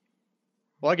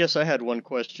 Well, I guess I had one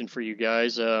question for you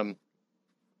guys.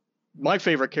 My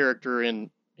favorite character in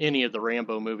any of the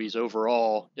Rambo movies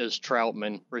overall is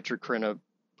Troutman, Richard Crenna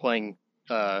playing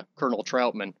Colonel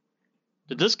Troutman.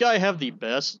 Did this guy have the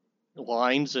best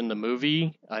lines in the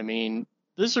movie? I mean,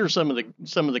 these are some of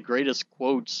the greatest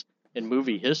quotes in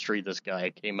movie history this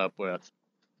guy came up with.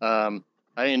 I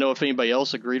didn't know if anybody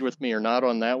else agreed with me or not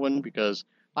on that one, because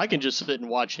I can just sit and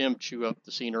watch him chew up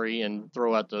the scenery and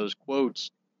throw out those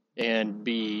quotes and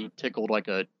be tickled like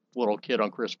a little kid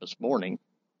on Christmas morning.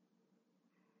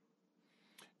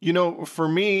 You know, for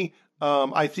me,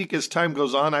 I think as time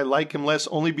goes on, I like him less,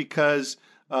 only because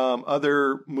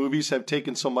other movies have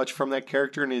taken so much from that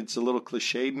character and it's a little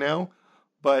cliched now.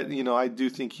 But, you know, I do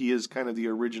think he is kind of the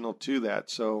original to that.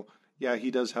 So, yeah,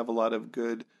 he does have a lot of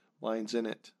good lines in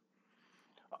it.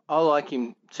 I like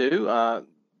him too,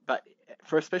 but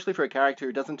especially for a character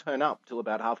who doesn't turn up till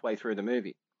about halfway through the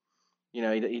movie. You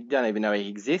know, you don't even know he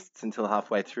exists until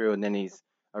halfway through, and then he's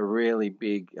a really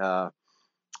big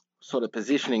sort of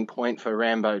positioning point for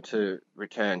Rambo to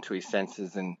return to his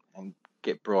senses and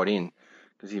get brought in,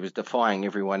 because he was defying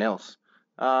everyone else.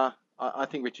 I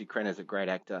think Richard Crenna is a great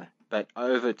actor, but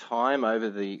over time, over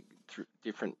the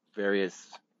different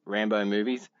various Rambo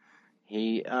movies,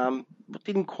 he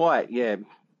didn't quite,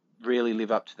 really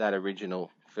live up to that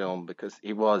original film, because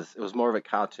it was more of a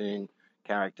cartoon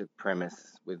character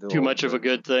premise with too much of a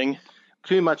good thing.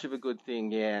 Too much of a good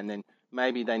thing, yeah. And then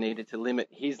maybe they needed to limit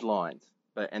his lines.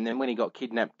 And then when he got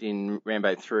kidnapped in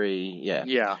Rambo 3,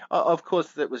 yeah. Of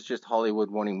course, that was just Hollywood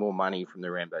wanting more money from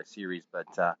the Rambo series. But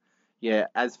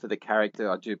as for the character,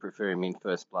 I do prefer him in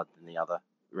First Blood than the other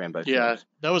Rambo films. Yeah,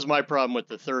 that was my problem with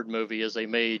the third movie, is they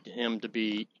made him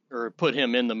put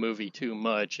him in the movie too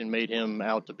much and made him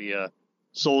out to be a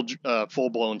soldier,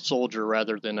 full-blown soldier,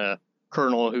 rather than a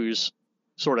colonel who's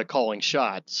sort of calling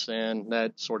shots, and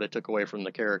that sort of took away from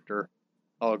the character.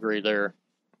 I'll agree there.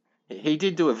 He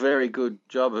did do a very good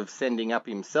job of sending up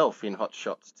himself in Hot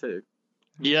Shots too.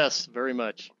 Yes, very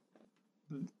much.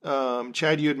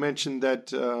 Chad, you had mentioned that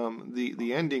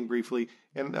the ending briefly,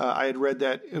 and I had read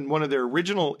that in one of their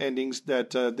original endings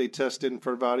that they tested in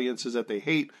front of audiences that they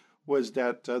hate was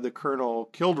that the Colonel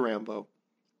killed Rambo.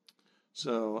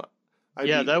 So,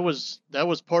 that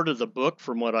was part of the book,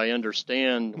 from what I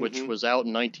understand, which Mm-hmm. was out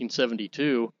in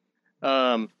 1972.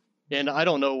 And I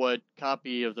don't know what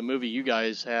copy of the movie you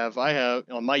guys have. I have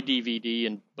on my DVD,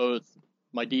 and both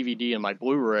my DVD and my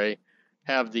Blu-ray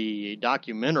have the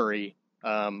documentary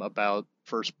about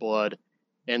First Blood,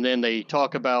 and then they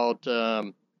talk about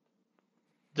that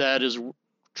is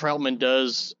Troutman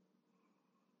does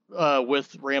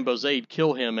with Rambo's aid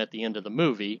kill him at the end of the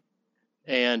movie,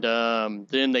 And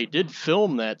then they did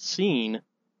film that scene,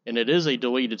 and it is a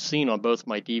deleted scene on both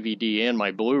my DVD and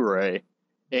my Blu-ray.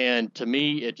 And to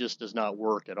me, it just does not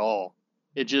work at all.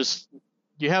 It just,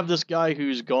 you have this guy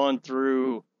who's gone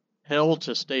through hell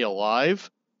to stay alive,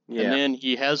 and then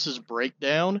he has his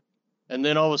breakdown, and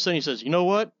then all of a sudden he says, you know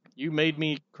what? You made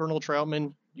me Colonel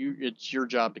Troutman. It's your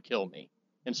job to kill me.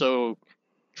 And so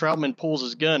Troutman pulls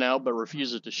his gun out but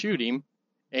refuses to shoot him,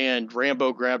 and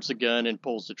Rambo grabs the gun and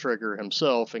pulls the trigger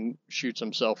himself and shoots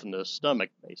himself in the stomach,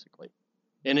 basically.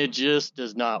 And it just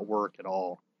does not work at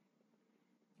all.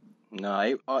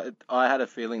 No, I had a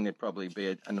feeling there'd probably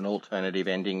be an alternative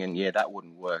ending, and yeah, that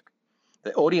wouldn't work.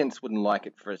 The audience wouldn't like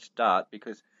it for a start,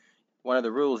 because one of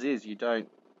the rules is you don't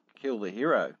kill the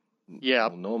hero. Yeah.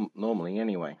 Well, normally,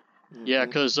 anyway. Yeah,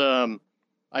 because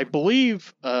I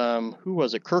believe, who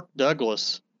was it? Kirk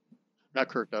Douglas. Not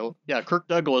Kirk Douglas. Yeah, Kirk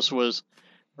Douglas was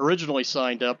originally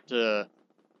signed up to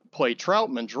play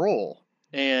Troutman's role,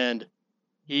 and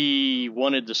he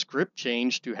wanted the script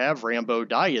changed to have Rambo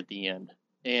die at the end.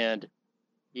 And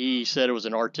he said it was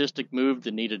an artistic move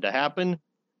that needed to happen.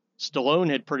 Stallone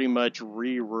had pretty much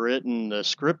rewritten the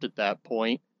script at that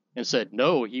point and said,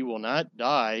 no, he will not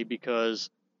die, because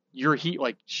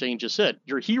like Shane just said,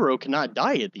 your hero cannot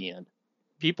die at the end.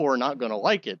 People are not going to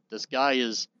like it. This guy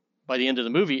is, by the end of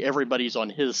the movie, everybody's on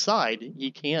his side.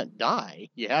 He can't die.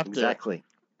 You have to at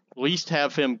least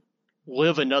have him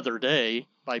live another day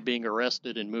by being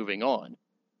arrested and moving on.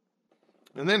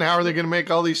 And then how are they going to make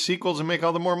all these sequels and make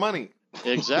all the more money?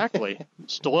 Exactly.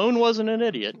 Stallone wasn't an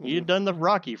idiot. He had done the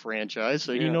Rocky franchise,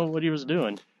 so he knew what he was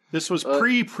doing. This was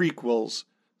pre-prequels.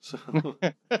 So.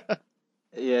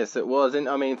 Yes, it was. And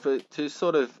I mean, to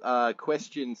sort of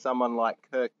question someone like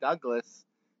Kirk Douglas,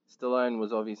 Stallone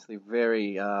was obviously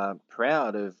very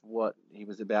proud of what he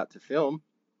was about to film.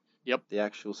 Yep. The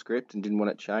actual script, and didn't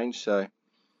want it changed. So,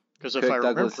 because if I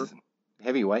Douglas remember,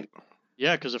 heavyweight.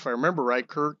 Yeah, because if I remember right,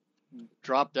 Kirk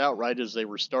dropped out right as they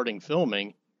were starting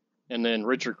filming, and then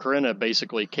Richard Crenna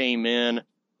basically came in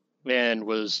and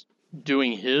was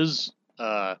doing his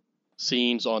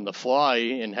scenes on the fly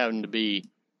and having to be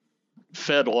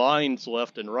fed lines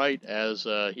left and right as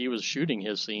he was shooting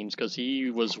his scenes, because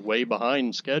he was way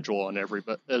behind schedule on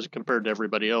everybody as compared to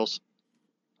everybody else.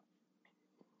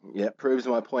 Yeah, it proves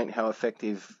my point how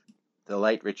effective the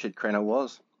late Richard Crenna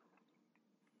was.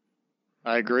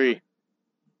 I agree.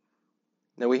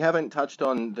 Now, we haven't touched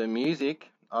on the music.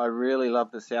 I really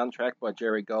love the soundtrack by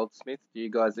Jerry Goldsmith. Do you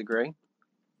guys agree?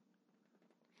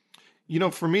 You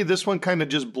know, for me, this one kind of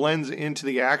just blends into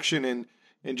the action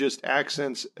and just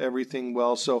accents everything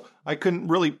well. So I couldn't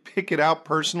really pick it out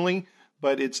personally,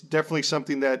 but it's definitely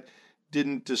something that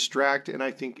didn't distract, and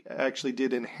I think actually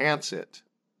did enhance it.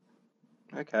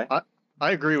 Okay.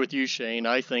 I agree with you, Shane.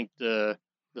 I think the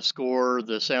score,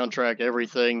 the soundtrack,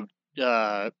 everything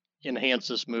enhanced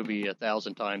this movie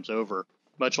 1,000 times over.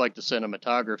 Much like the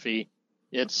cinematography,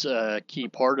 it's a key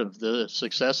part of the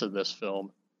success of this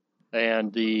film.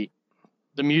 And the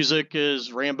music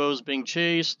is Rambo's being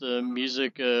chased. The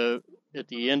music at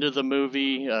the end of the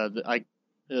movie,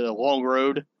 Long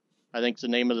Road, I think is the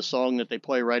name of the song that they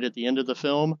play right at the end of the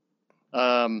film.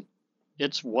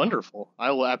 It's wonderful.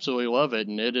 I will absolutely love it,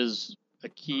 and it is a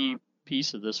key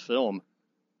piece of this film.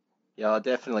 Yeah,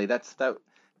 definitely. That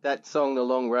song, The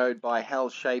Long Road by Hal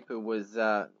Shaper, was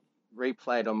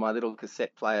replayed on my little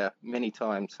cassette player many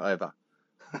times over.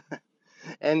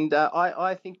 And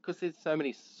I think because there's so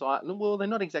many silent, well, they're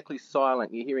not exactly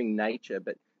silent. You're hearing nature,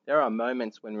 but there are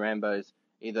moments when Rambo's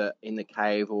either in the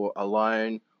cave or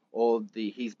alone, or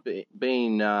he's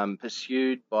being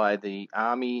pursued by the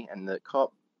army and the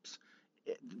cops.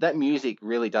 That music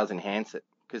really does enhance it,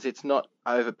 because it's not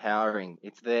overpowering.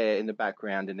 It's there in the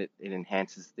background, and it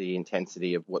enhances the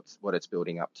intensity of what it's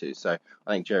building up to. So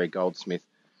I think Jerry Goldsmith,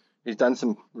 who's done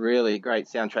some really great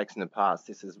soundtracks in the past,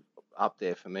 this is up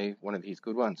there for me, one of his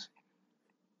good ones.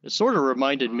 It sort of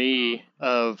reminded me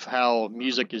of how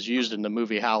music is used in the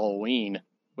movie Halloween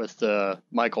with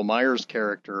Michael Myers'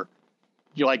 character.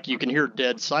 You can hear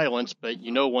dead silence, but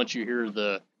once you hear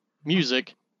the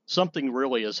music, something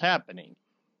really is happening,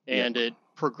 and it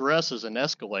progresses and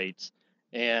escalates.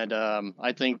 And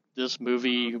I think this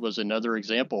movie was another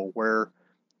example where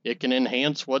it can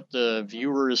enhance what the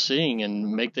viewer is seeing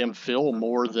and make them feel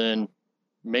more than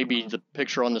maybe the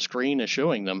picture on the screen is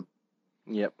showing them.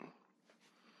 Yep.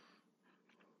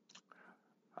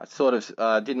 I sort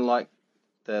of didn't like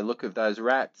the look of those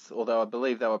rats, although I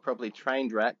believe they were probably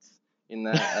trained rats in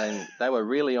that, and they were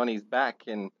really on his back,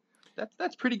 and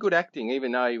that's pretty good acting,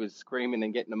 even though he was screaming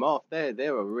and getting them off. They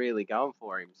were really going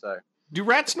for him. So, do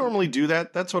rats normally do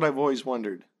that? That's what I've always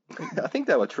wondered. I think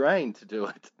they were trained to do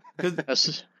it.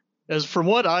 As from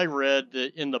what I read,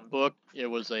 in the book, it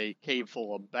was a cave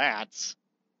full of bats,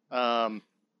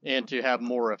 and to have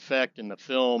more effect in the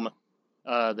film,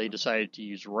 they decided to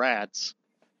use rats.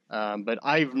 But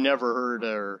I've never heard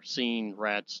or seen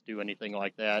rats do anything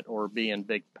like that or be in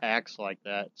big packs like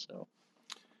that. So,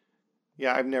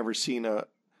 yeah, I've never seen a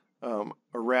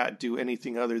rat do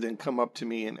anything other than come up to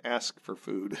me and ask for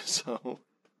food. So,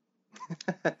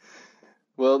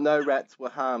 well, no rats were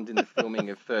harmed in the filming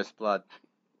of First Blood.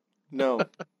 No.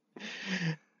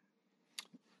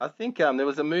 I think there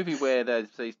was a movie where there's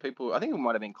these people, I think it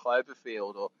might have been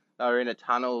Cloverfield, or they were in a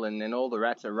tunnel and then all the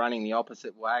rats are running the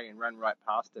opposite way and run right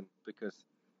past them because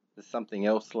there's something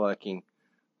else lurking.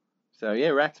 So, yeah,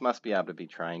 rats must be able to be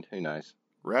trained. Who knows?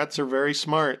 Rats are very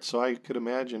smart, so I could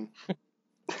imagine.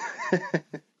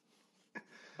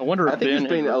 I wonder if I think there's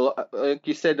been a lot, like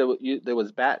you said, there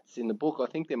was bats in the book. I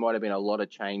think there might have been a lot of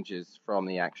changes from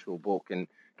the actual book, and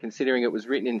considering it was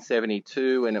written in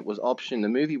 1972 and it was optioned, the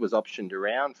movie was optioned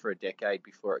around for a decade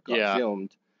before it got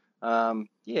filmed. I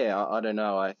don't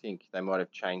know. I think they might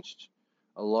have changed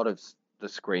a lot of the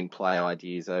screenplay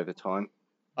ideas over time.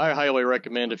 I highly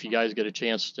recommend, if you guys get a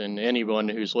chance, and anyone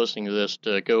who's listening to this,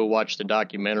 to go watch the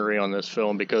documentary on this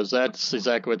film, because that's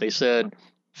exactly what they said.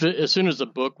 As soon as the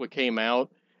book came out,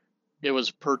 it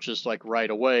was purchased like right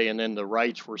away, and then the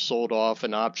rights were sold off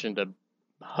and optioned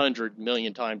 100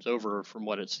 million times over, from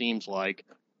what it seems like.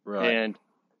 Right. And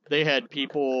they had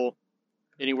people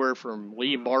anywhere from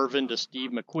Lee Marvin to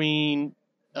Steve McQueen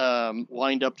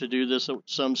lined up to do this at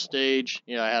some stage.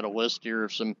 I had a list here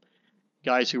of some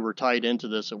guys who were tied into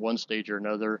this at one stage or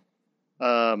another.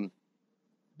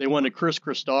 They wanted Chris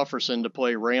Christopherson to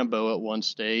play Rambo at one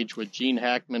stage, with Gene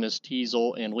Hackman as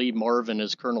Teasel and Lee Marvin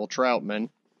as Colonel Troutman.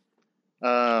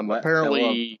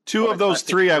 Apparently, two of those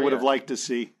three I would have liked to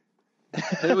see.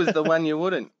 Who was the one you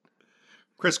wouldn't?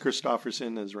 Chris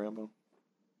Christopherson as Rambo.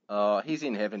 Oh, he's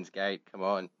in Heaven's Gate. Come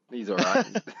on. He's all right.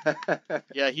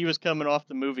 Yeah, he was coming off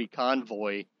the movie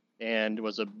Convoy and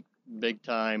was a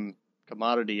big-time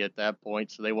commodity at that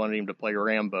point, so they wanted him to play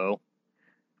Rambo.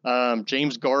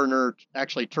 James Garner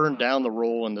actually turned down the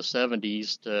role in the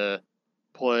 1970s to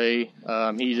play.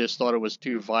 He just thought it was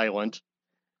too violent.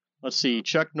 Let's see,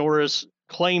 Chuck Norris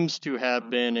claims to have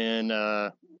been in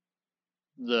a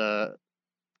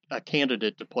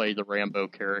candidate to play the Rambo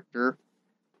character.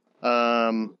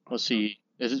 Let's see,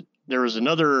 there was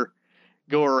another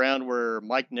go around where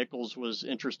Mike Nichols was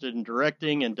interested in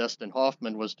directing and Dustin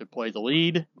Hoffman was to play the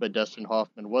lead, but Dustin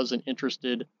Hoffman wasn't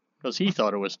interested because he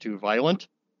thought it was too violent.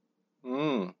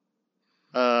 I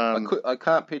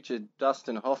can't picture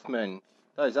Dustin Hoffman.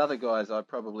 Those other guys I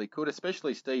probably could,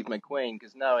 especially Steve McQueen,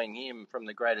 because knowing him from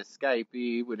The Great Escape,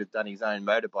 he would have done his own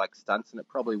motorbike stunts and it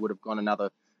probably would have gone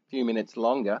another few minutes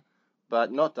longer,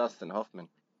 but not Dustin Hoffman.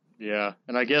 Yeah,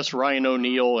 and I guess Ryan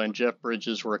O'Neal and Jeff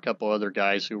Bridges were a couple other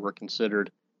guys who were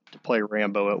considered to play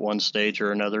Rambo at one stage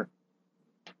or another.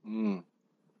 I'm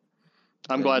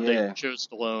glad they chose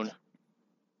Stallone.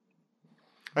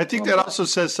 I think that also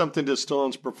says something to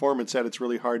Stallone's performance, that it's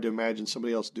really hard to imagine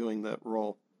somebody else doing that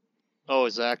role. Oh,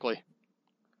 exactly.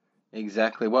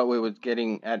 Exactly. What we were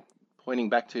pointing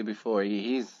back to before,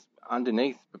 he's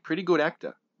underneath a pretty good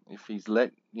actor if he's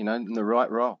let, in the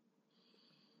right role.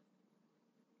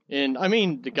 And, I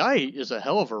mean, the guy is a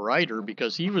hell of a writer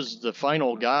because he was the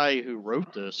final guy who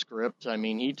wrote the script. I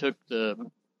mean, he took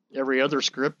every other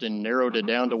script and narrowed it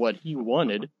down to what he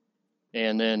wanted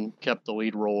and then kept the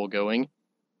lead role going.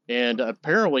 And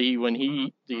apparently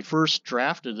when the first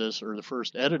draft of this, or the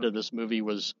first edit of this movie,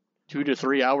 was 2 to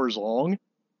 3 hours long,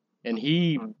 and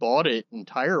he bought it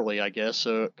entirely, I guess,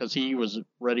 because he was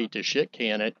ready to shit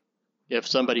can it if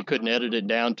somebody couldn't edit it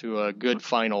down to a good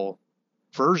final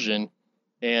version.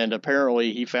 And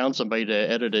apparently he found somebody to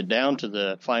edit it down to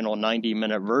the final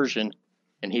 90-minute version,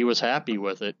 and he was happy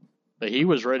with it. But he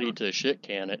was ready to shit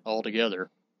can it altogether.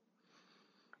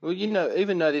 Well,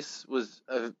 even though this was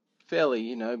a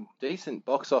fairly, decent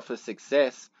box office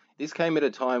success, this came at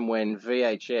a time when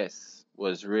VHS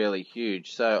was really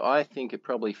huge. So I think it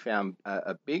probably found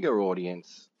a bigger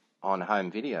audience on home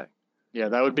video. Yeah,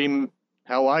 that would be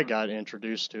how I got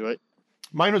introduced to it.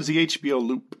 Mine was the HBO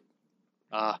Loop.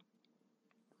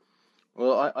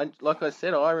 Well, like I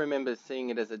said, I remember seeing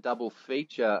it as a double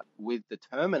feature with The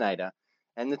Terminator,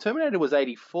 and The Terminator was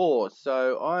 1984,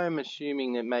 so I'm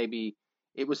assuming that maybe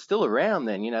it was still around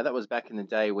then. That was back in the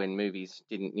day when movies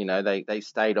didn't, they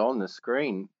stayed on the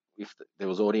screen if there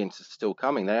was audiences still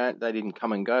coming. They didn't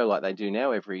come and go like they do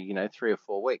now every, 3 or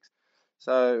 4 weeks.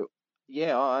 So,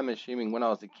 yeah, I'm assuming when I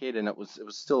was a kid and it was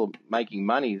still making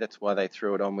money, that's why they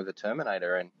threw it on with The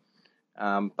Terminator,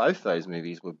 and both those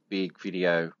movies were big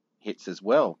video hits as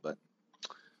well. But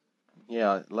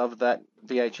yeah, I love that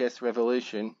VHS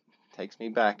revolution. Takes me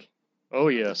back. Oh,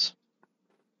 yes.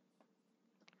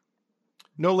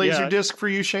 No Laserdisc for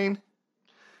you, Shane?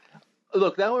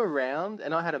 Look, they were around,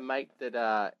 and I had a mate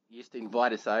that used to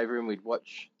invite us over, and we'd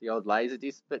watch the old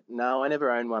Laserdisc. But no, I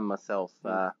never owned one myself.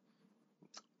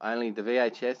 Only the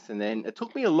VHS, and then it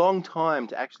took me a long time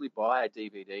to actually buy a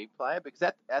DVD player, because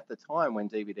at the time when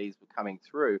DVDs were coming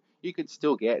through, you could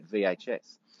still get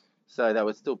VHS. So they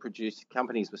were still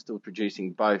companies were still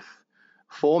producing both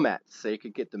formats, so you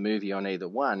could get the movie on either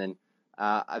one. And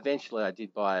eventually I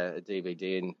did buy a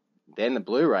DVD, and then the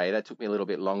Blu-ray. That took me a little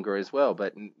bit longer as well,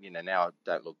 but now I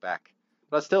don't look back.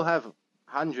 But I still have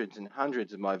hundreds and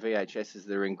hundreds of my VHSs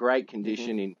that are in great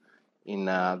condition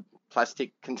in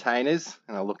plastic containers,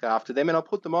 and I look after them, and I'll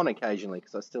put them on occasionally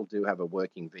because I still do have a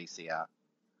working VCR.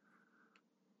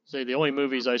 Say the only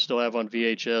movies I still have on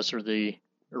VHS are the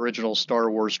original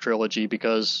Star Wars trilogy,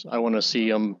 because I want to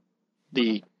see them,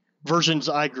 the versions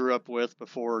I grew up with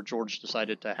before George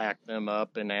decided to hack them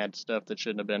up and add stuff that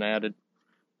shouldn't have been added.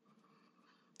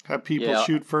 Have people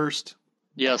shoot first?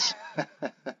 Yes.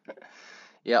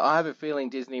 Yeah, I have a feeling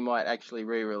Disney might actually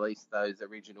re-release those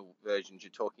original versions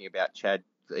you're talking about, Chad,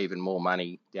 for even more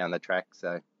money down the track.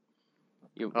 So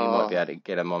you might be able to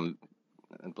get them on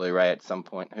Blu-ray at some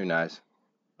point. Who knows?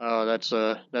 Oh, that's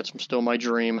still my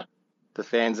dream. The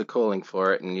fans are calling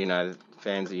for it, and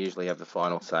fans usually have the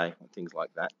final say and things like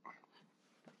that.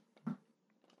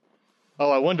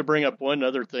 Oh, I wanted to bring up one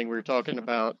other thing. We were talking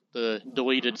about the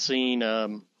deleted scene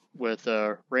with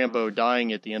Rambo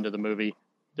dying at the end of the movie.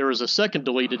 There was a second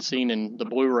deleted scene in the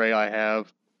Blu-ray I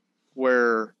have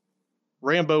where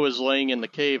Rambo is laying in the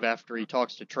cave after he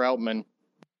talks to Troutman,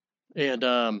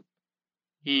 and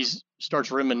he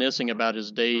starts reminiscing about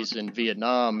his days in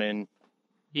Vietnam, and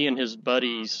he and his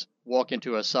buddies walk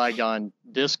into a Saigon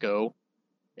disco,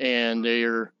 and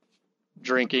they're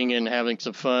drinking and having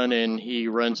some fun, and he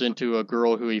runs into a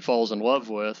girl who he falls in love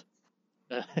with,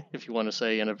 if you want to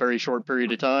say, in a very short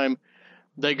period of time.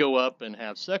 They go up and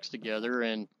have sex together,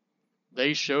 and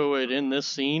they show it in this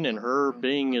scene, and her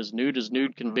being as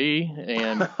nude can be,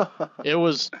 and it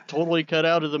was totally cut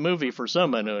out of the movie for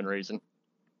some unknown reason.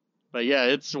 But yeah,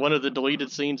 it's one of the deleted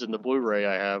scenes in the Blu-ray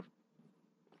I have.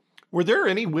 Were there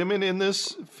any women in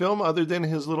this film other than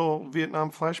his little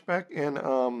Vietnam flashback?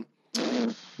 And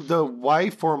the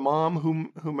wife or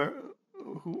mom,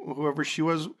 whoever she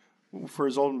was, for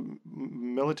his old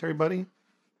military buddy?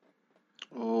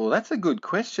 Oh, that's a good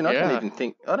question. I don't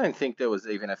think there was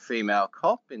even a female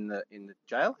cop in the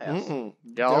jailhouse. Mm-mm.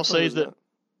 Yeah,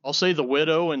 I'll say the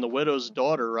widow and the widow's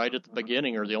daughter right at the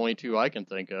beginning are the only two I can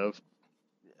think of.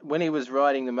 When he was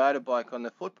riding the motorbike on the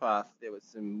footpath, there was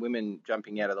some women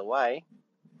jumping out of the way.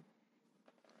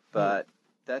 But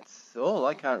that's all.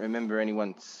 I can't remember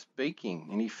anyone speaking,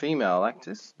 any female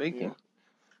actors speaking. Yeah.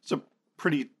 It's a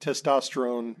pretty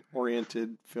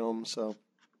testosterone-oriented film, so...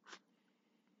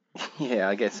 Yeah,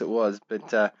 I guess it was,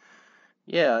 but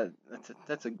yeah,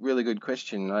 that's a really good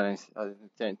question. I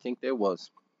don't think there was.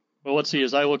 Well, let's see.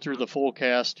 As I look through the full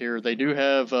cast here, they do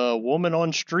have a woman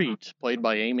on street played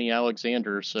by Amy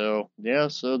Alexander. So yeah,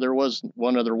 so there was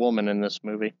one other woman in this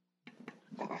movie.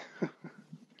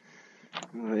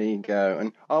 There you go.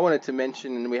 And I wanted to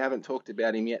mention, and we haven't talked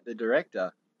about him yet, the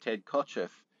director, Ted Kotcheff.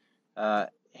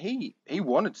 He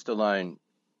wanted Stallone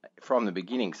from the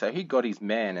beginning, so he got his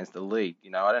man as the lead.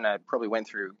 I don't know, probably went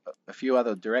through a few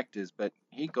other directors, but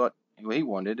he got who he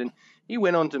wanted, and he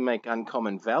went on to make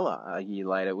Uncommon Valor a year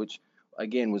later, which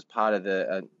again was part of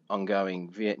the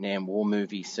ongoing Vietnam War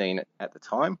movie scene at the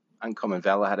time. Uncommon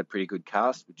Valor had a pretty good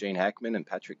cast with Gene Hackman and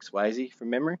Patrick Swayze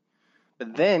from memory.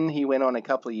 But then he went on a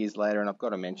couple of years later, and I've got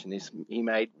to mention this, he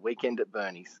made Weekend at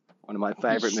Bernie's, one of my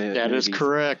favorite movies. That is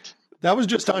correct. That was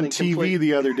just on TV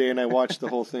the other day, and I watched the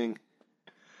whole thing.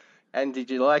 And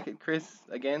did you like it, Chris,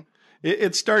 again?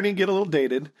 It's starting to get a little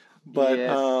dated, but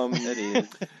yes, it is.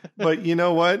 But you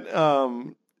know what?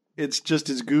 It's just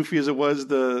as goofy as it was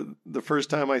the first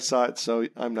time I saw it, so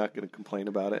I'm not going to complain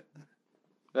about it.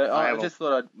 But I just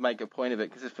thought I'd make a point of it,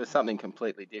 because it's for something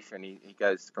completely different. He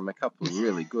goes from a couple of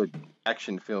really good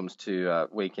action films to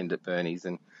Weekend at Bernie's.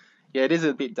 And yeah, it is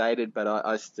a bit dated, but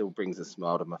I still brings a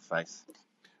smile to my face.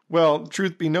 Well,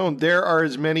 truth be known, there are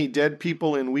as many dead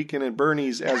people in Weekend at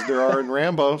Bernie's as there are in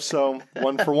Rambo, so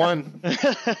 1 for 1.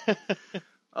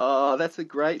 Oh, that's a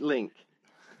great link.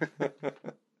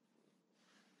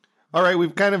 All right,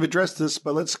 we've kind of addressed this,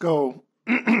 but let's go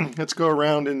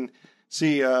around and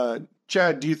see.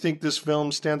 Chad, do you think this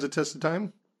film stands the test of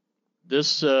time?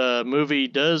 This movie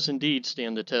does indeed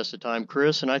stand the test of time,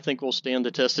 Chris, and I think will stand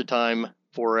the test of time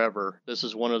forever. This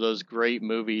is one of those great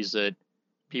movies that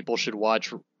people should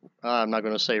watch. I'm not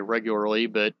going to say regularly,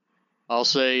 but I'll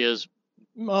say as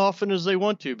often as they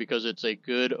want to, because it's a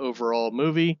good overall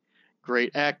movie.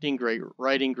 Great acting, great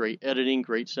writing, great editing,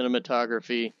 great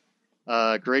cinematography,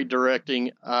 great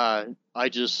directing. I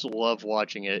just love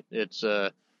watching it. It's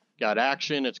got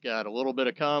action, it's got a little bit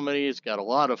of comedy, it's got a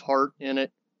lot of heart in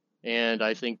it, and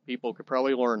I think people could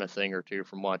probably learn a thing or two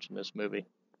from watching this movie.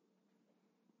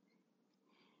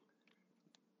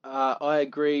 I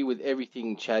agree with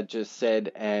everything Chad just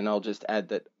said, and I'll just add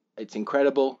that it's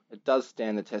incredible. It does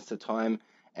stand the test of time,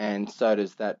 and so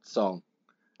does that song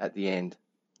at the end.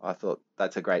 I thought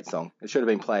that's a great song. It should have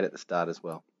been played at the start as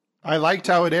well. I liked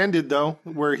how it ended, though,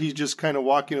 where he's just kind of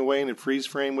walking away in a freeze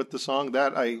frame with the song.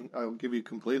 That I'll give you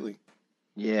completely.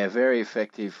 Yeah, very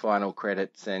effective final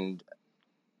credits, and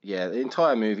yeah, the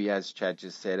entire movie, as Chad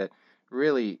just said, it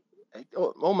really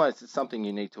almost it's something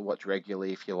you need to watch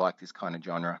regularly if you like this kind of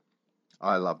genre.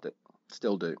 I loved it.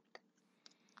 Still do.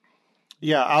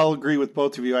 Yeah, I'll agree with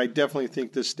both of you. I definitely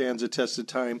think this stands a test of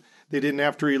time. They didn't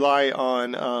have to rely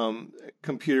on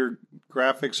computer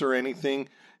graphics or anything.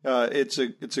 It's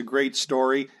a great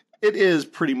story. It is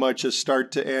pretty much a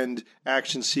start to end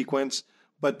action sequence,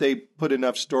 but they put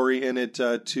enough story in it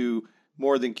to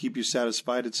more than keep you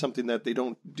satisfied. It's something that they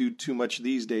don't do too much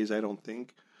these days, I don't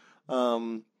think.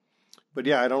 But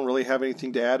yeah, I don't really have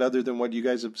anything to add other than what you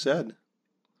guys have said.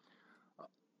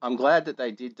 I'm glad that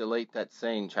they did delete that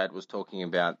scene Chad was talking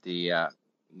about, the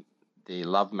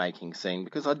lovemaking scene,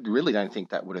 because I really don't think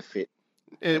that would have fit.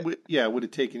 It would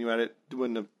have taken you out. It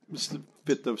wouldn't have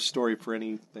fit the story for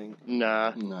anything.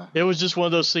 Nah. It was just one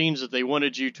of those scenes that they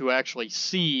wanted you to actually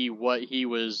see what he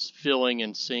was feeling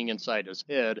and seeing inside his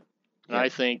head. And I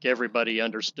think everybody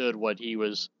understood what he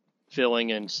was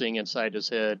feeling and seeing inside his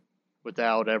head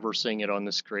without ever seeing it on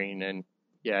the screen. And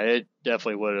yeah, it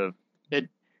definitely would have.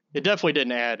 It definitely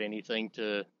didn't add anything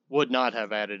would not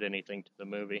have added anything to the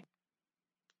movie.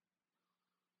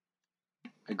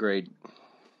 Agreed.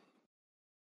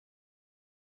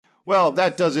 Well,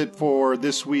 that does it for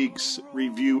this week's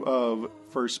review of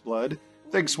First Blood.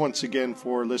 Thanks once again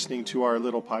for listening to our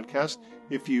little podcast.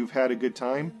 If you've had a good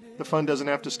time, the fun doesn't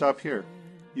have to stop here.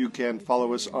 You can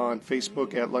follow us on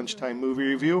Facebook at Lunchtime Movie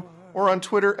Review or on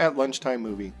Twitter at Lunchtime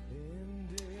Movie.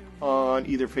 On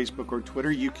either Facebook or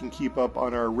Twitter, you can keep up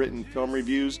on our written film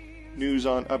reviews, news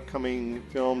on upcoming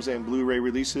films and Blu-ray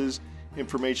releases,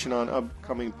 information on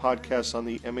upcoming podcasts on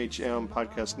the MHM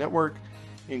Podcast Network,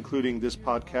 including this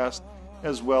podcast,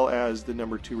 as well as the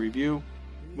number 2 review,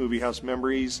 Movie House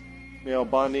Memories, Male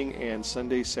Bonding, and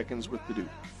Sunday Seconds with the Duke.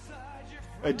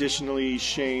 Additionally,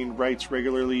 Shane writes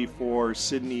regularly for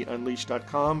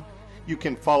SydneyUnleashed.com. You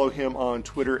can follow him on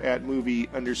Twitter at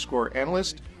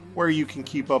movie_analyst, where you can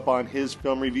keep up on his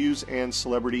film reviews and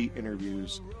celebrity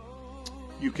interviews.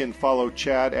 You can follow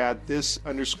Chad at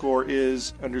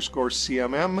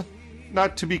this_is_CMM,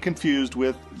 not to be confused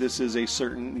with This Is a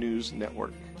Certain News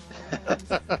Network.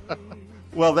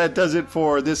 Well, that does it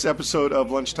for this episode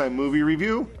of Lunchtime Movie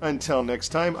Review. Until next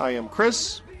time, I am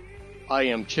Chris. I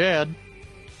am Chad.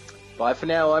 Bye for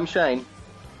now, I'm Shane.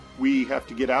 We have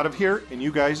to get out of here, and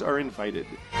you guys are invited.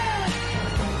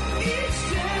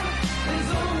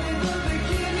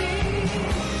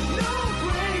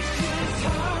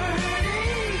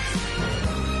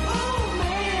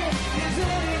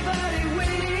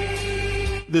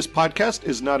 This podcast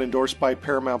is not endorsed by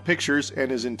Paramount Pictures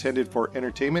and is intended for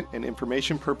entertainment and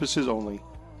information purposes only.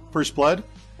 First Blood,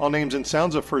 all names and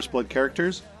sounds of First Blood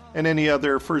characters, and any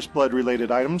other First Blood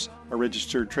related items are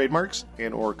registered trademarks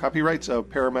and or copyrights of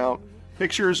Paramount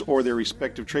Pictures or their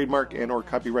respective trademark and or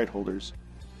copyright holders.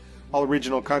 All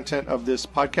original content of this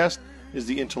podcast is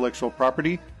the intellectual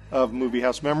property of Movie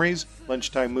House Memories,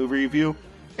 Lunchtime Movie Review,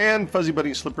 and Fuzzy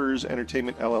Bunny Slippers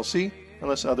Entertainment LLC,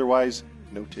 unless otherwise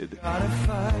noted. Gotta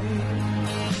fight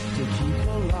to keep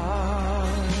alive.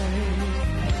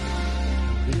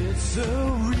 It's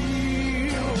a